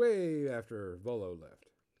 way after Volo left.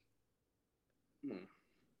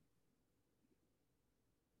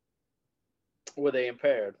 Were they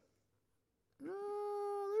impaired?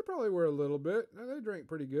 They're probably were a little bit. They drank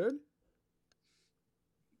pretty good.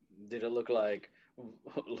 Did it look like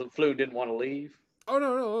Flu didn't want to leave? Oh,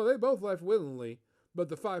 no, they both left willingly. But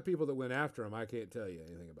the 5 people that went after him, I can't tell you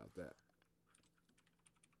anything about that.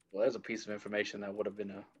 Well, there's a piece of information that would have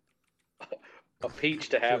been a peach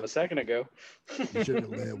to have a second ago. You should have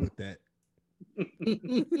led with that.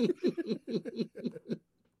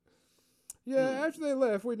 Yeah, after they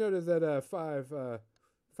left, we noticed that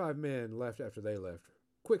 5 men left after they left.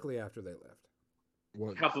 Quickly after they left.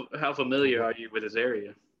 What? How familiar are you with this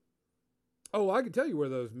area? Oh, I can tell you where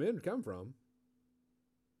those men come from.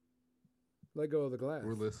 Let go of the glass.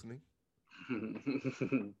 We're listening.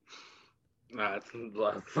 I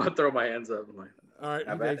throw my hands up. I'm like, All right,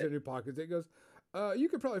 How he about takes it? it in your pockets. It goes, you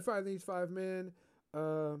could probably find these 5 men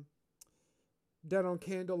down on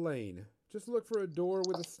Candle Lane. Just look for a door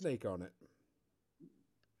with a snake on it.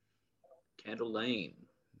 Candle Lane.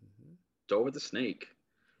 Door with the snake.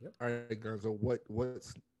 All right, Gonzo.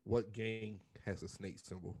 What gang has a snake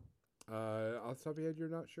symbol? Off the top of your head, you're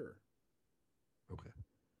not sure. Okay.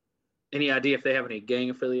 Any idea if they have any gang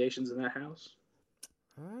affiliations in that house?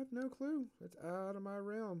 I have no clue. That's out of my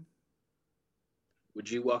realm. Would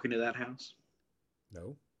you walk into that house?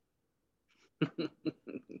 No.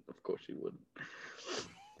 Of course you wouldn't.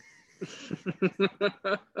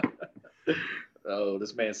 Oh,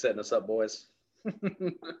 this man's setting us up, boys.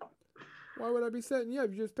 Why would I be setting you up?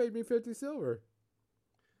 You just paid me 50 silver.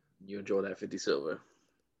 You enjoy that 50 silver.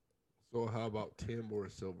 So how about 10 more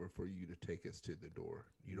silver for you to take us to the door?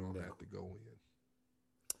 You don't No. have to go in.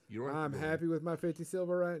 You don't have I'm to go happy with my 50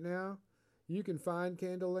 silver right now. You can find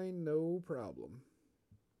Candle Lane, no problem.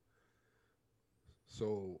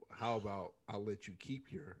 So how about I'll let you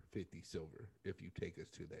keep your 50 silver if you take us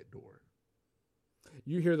to that door?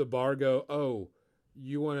 You hear the bar go, oh,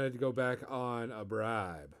 you wanted to go back on a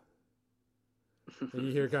bribe. And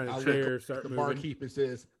you hear kind I'll of let chairs start The moving. barkeeper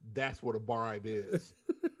says that's what a bribe is.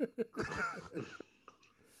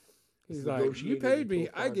 He's It's like, you negotiated paid me.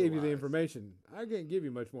 until I gave you the finalized." information. I can't give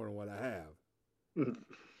you much more than what I have.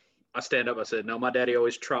 I stand up. I said, "No, my daddy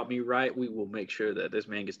always taught me right. We will make sure that this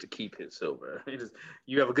man gets to keep his silver."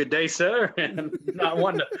 You have a good day, sir, and not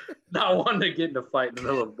one to get in a fight in the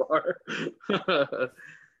middle of the bar.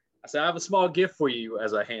 I said, "I have a small gift for you,"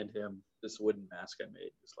 as I hand him this wooden mask I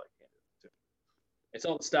made. Just like hand it to him. It's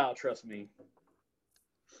all the style, trust me.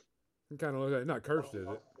 You kind of look like, not cursed, is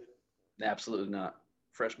it? Absolutely not.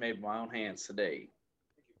 Fresh made with my own hands today.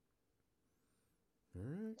 All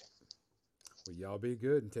right. Well, y'all be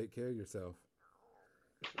good and take care of yourself.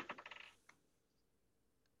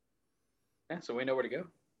 Yeah, so we know where to go.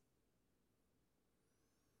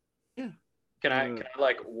 Yeah. Can I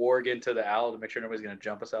like warg into the owl to make sure nobody's gonna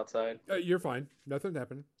jump us outside? You're fine. Nothing's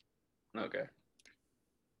happening. Okay.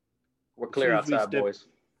 We're clear soon as we outside, step- boys.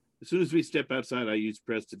 As soon as we step outside, I use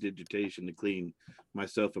prestidigitation to clean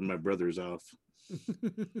myself and my brothers off.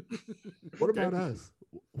 What about us?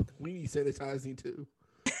 We need sanitizing too.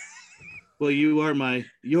 Well, you are my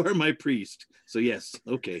priest, so yes,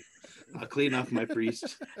 okay. I'll clean off my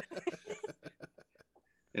priest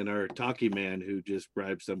and our talkie man who just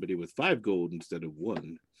bribed somebody with 5 gold instead of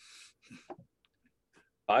 1.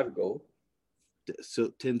 5 gold. So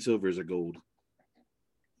 10 silvers are gold.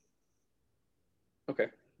 Okay.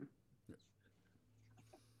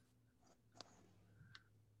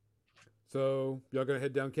 So, y'all gonna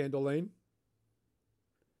head down Candle Lane?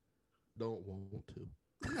 Don't want to.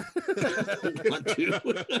 Want to.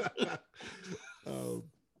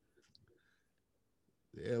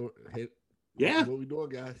 Yeah. Hey, Yeah. What we doing,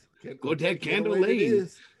 guys? Go down Candle Lane it Lane.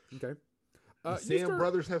 is. Okay. The You Sam start-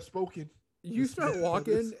 brothers have spoken. You start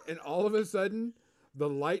walking, and all of a sudden, the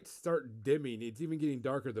lights start dimming. It's even getting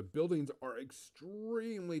darker. The buildings are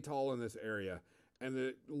extremely tall in this area, and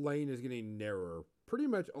the lane is getting narrower. Pretty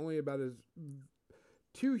much only about as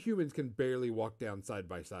 2 humans can barely walk down side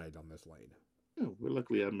by side on this lane. Oh, well,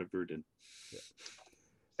 luckily I'm a verdant.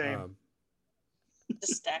 Same.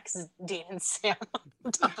 Just stacks Dean and Sam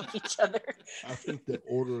on top of each other. I think the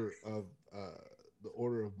order of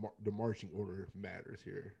the marching order matters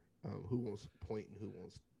here. Who wants to point and who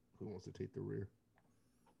wants to take the rear?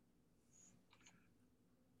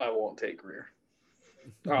 I won't take rear.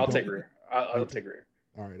 Or I'll take rear. I'll take rear.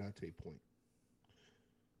 All right, I'll take point.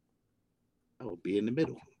 I will be in the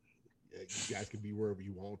middle. Yeah, you guys can be wherever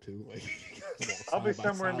you want to. Like, I'll be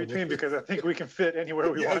somewhere in between because I think we can fit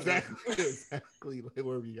anywhere we want. exactly. Like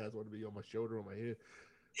wherever you guys want to be, on my shoulder, on my head.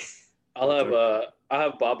 I'll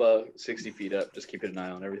have Baba 60 feet up, just keeping an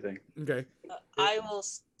eye on everything. Okay. I will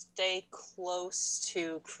stay close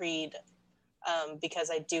to Creed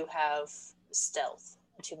because I do have stealth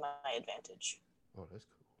to my advantage. Oh, that's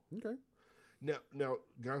Okay. Now,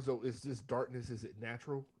 Gonzo, is this darkness? Is it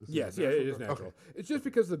natural? Yes, yeah, it is natural. Okay. It's just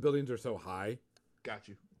because the buildings are so high, Got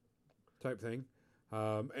you. type thing.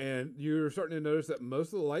 And you're starting to notice that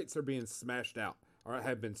most of the lights are being smashed out, or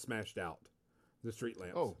have been smashed out. The street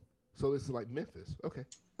lamps. Oh, so this is like Memphis. Okay.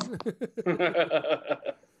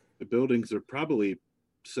 The buildings are probably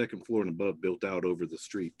second floor and above, built out over the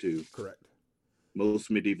street too. Correct.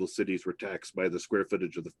 Most medieval cities were taxed by the square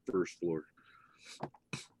footage of the first floor.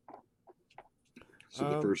 So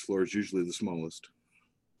the first floor is usually the smallest.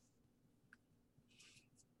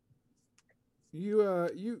 You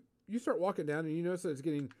start walking down and you notice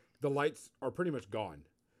that the lights are pretty much gone,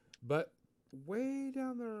 but way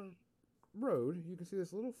down the road you can see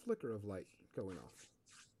this little flicker of light going off.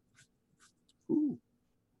 Ooh.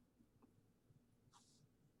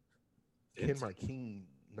 Can my keen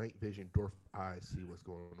night vision dwarf eyes see what's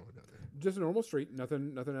going on down there? Just a normal street,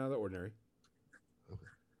 nothing out of the ordinary. Okay.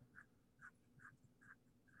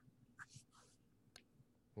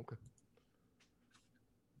 Okay.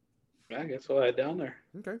 I guess we'll head down there.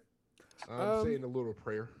 Okay. I'm saying a little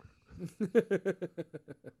prayer.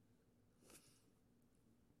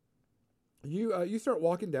 You start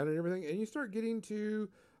walking down and everything, and you start getting to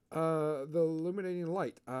the illuminating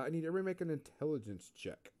light. I need everybody to make an intelligence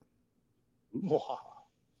check. Wow.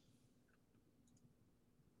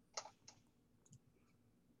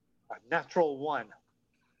 A natural 1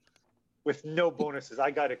 with no bonuses.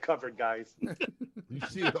 I got it covered, guys. You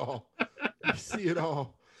see it all. You see it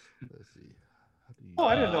all. Let's see. How do you... Oh,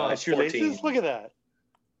 I didn't know I had 14. shoelaces. Look at that.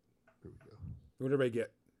 Here we go. What did everybody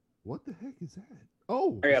get? What the heck is that?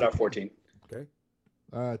 Oh, I got a 14. Okay,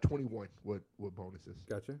 21. What bonuses?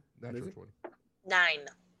 gotcha. Natural Maisie? 20. 9.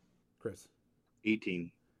 Chris.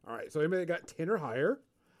 18. All right, so anybody that got 10 or higher,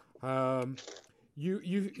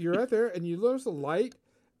 you're out there and you notice a light,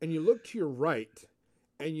 and you look to your right,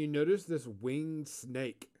 and you notice this winged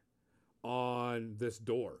snake on this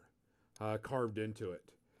door, carved into it,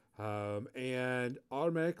 and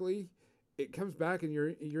automatically it comes back, and you're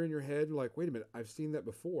in your head like, wait a minute, I've seen that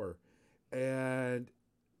before, and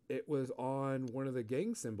it was on one of the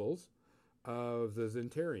gang symbols of the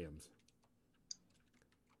Zentariums.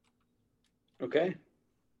 Okay.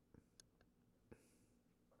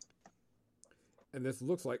 And this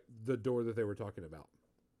looks like the door that they were talking about.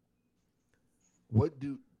 What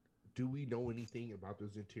do we know anything about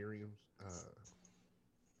those Zentariums?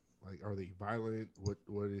 Like, are they violent?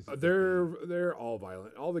 What is it? They're all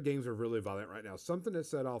violent. All the gangs are really violent right now. Something has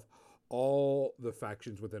set off all the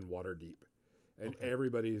factions within Waterdeep, and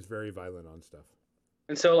everybody is very violent on stuff.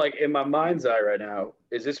 And so, like, in my mind's eye right now,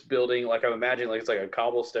 is this building, like, I'm imagining, like, it's like a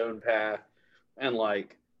cobblestone path, and,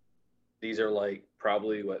 like, these are, like,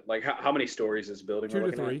 probably what, like, how many stories is this building?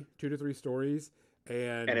 2 to 3 stories.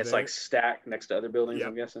 And it's, like, stacked next to other buildings, Yep.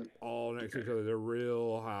 I'm guessing? all next to each other. They're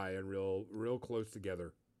real high and real close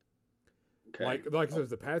together. Okay. Like I said,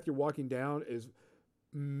 the path you're walking down is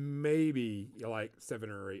maybe like 7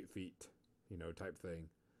 or 8 feet, type thing.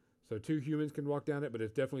 So 2 humans can walk down it, but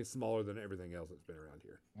it's definitely smaller than everything else that's been around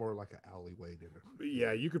here. More like an alleyway than a... But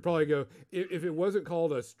yeah, you could probably go, if it wasn't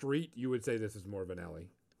called a street, you would say this is more of an alley.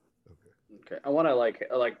 Okay. I want to, like,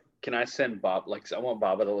 can I send Bob, like, I want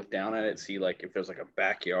Baba to look down at it, see, like, if there's, like, a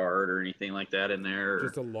backyard or anything like that in there. Or...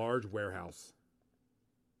 Just a large warehouse.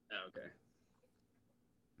 Oh, okay.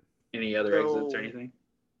 Any other exits or anything?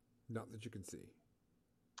 Not that you can see.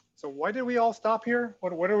 So why did we all stop here?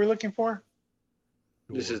 What are we looking for?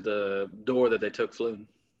 This is the door that they took Floon.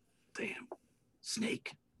 Damn.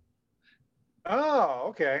 Snake. Oh,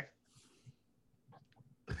 okay.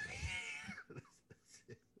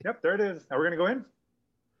 Yep, there it is. Now we're gonna go in.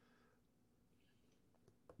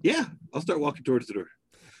 Yeah, I'll start walking towards the door.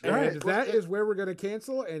 And Right. that is where we're going to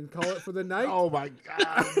cancel and call it for the night. Oh my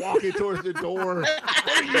God! Walking towards the door. What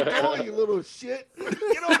are you doing, you little shit?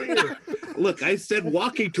 Get over here! Look, I said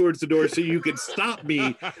walking towards the door so you could stop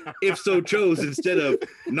me if so chose, instead of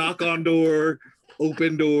knock on door,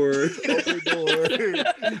 open door. Open door.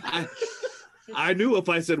 I knew if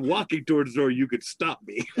I said walking towards the door, you could stop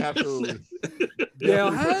me. Absolutely. Yeah,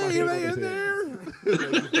 Definitely put my hey, hand anybody on in his there? head. Like,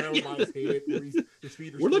 he's down by his head, where his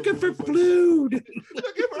feet are We're still looking for moving, but- food.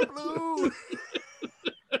 Looking for blue.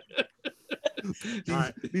 All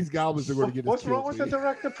right. These goblins are going to get us What's wrong killed, with the man.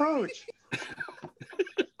 direct approach?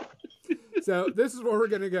 So this is where we're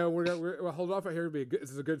going to go. We'll hold off right here.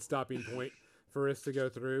 This is a good stopping point for us to go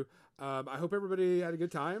through. I hope everybody had a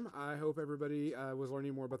good time. I hope everybody was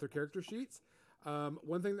learning more about their character sheets.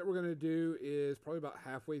 One thing that we're going to do is probably about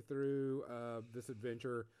halfway through this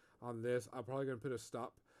adventure on this, I'm probably going to put a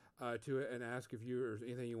stop to it and ask if there's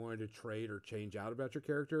anything you wanted to trade or change out about your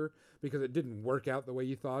character because it didn't work out the way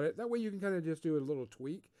you thought it. That way you can kind of just do a little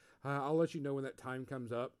tweak. I'll let you know when that time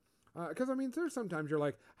comes up. Because, I mean, there's sometimes you're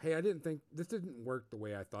like, hey, I didn't think this didn't work the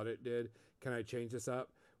way I thought it did. Can I change this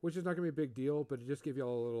up? Which is not going to be a big deal, but it just gives you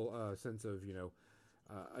all a little sense of,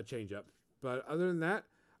 a change up. But other than that,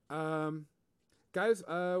 guys,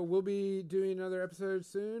 we'll be doing another episode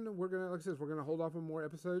soon. We're going to, like I said, we're going to hold off on more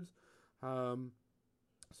episodes.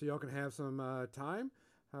 So y'all can have some time.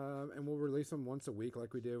 And we'll release them once a week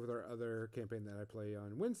like we did with our other campaign that I play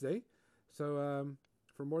on Wednesday. So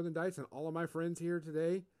for More Than Dice and all of my friends here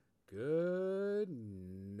today, good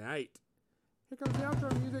night. Here comes the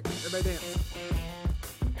outro music. Everybody dance.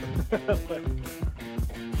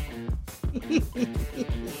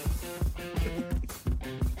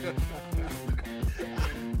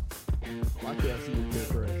 Why can't I see your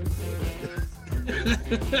character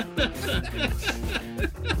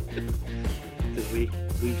Because we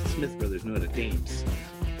Smith brothers know how to dance.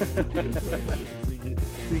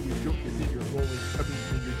 See your rolling,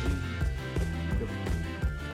 in your jeans.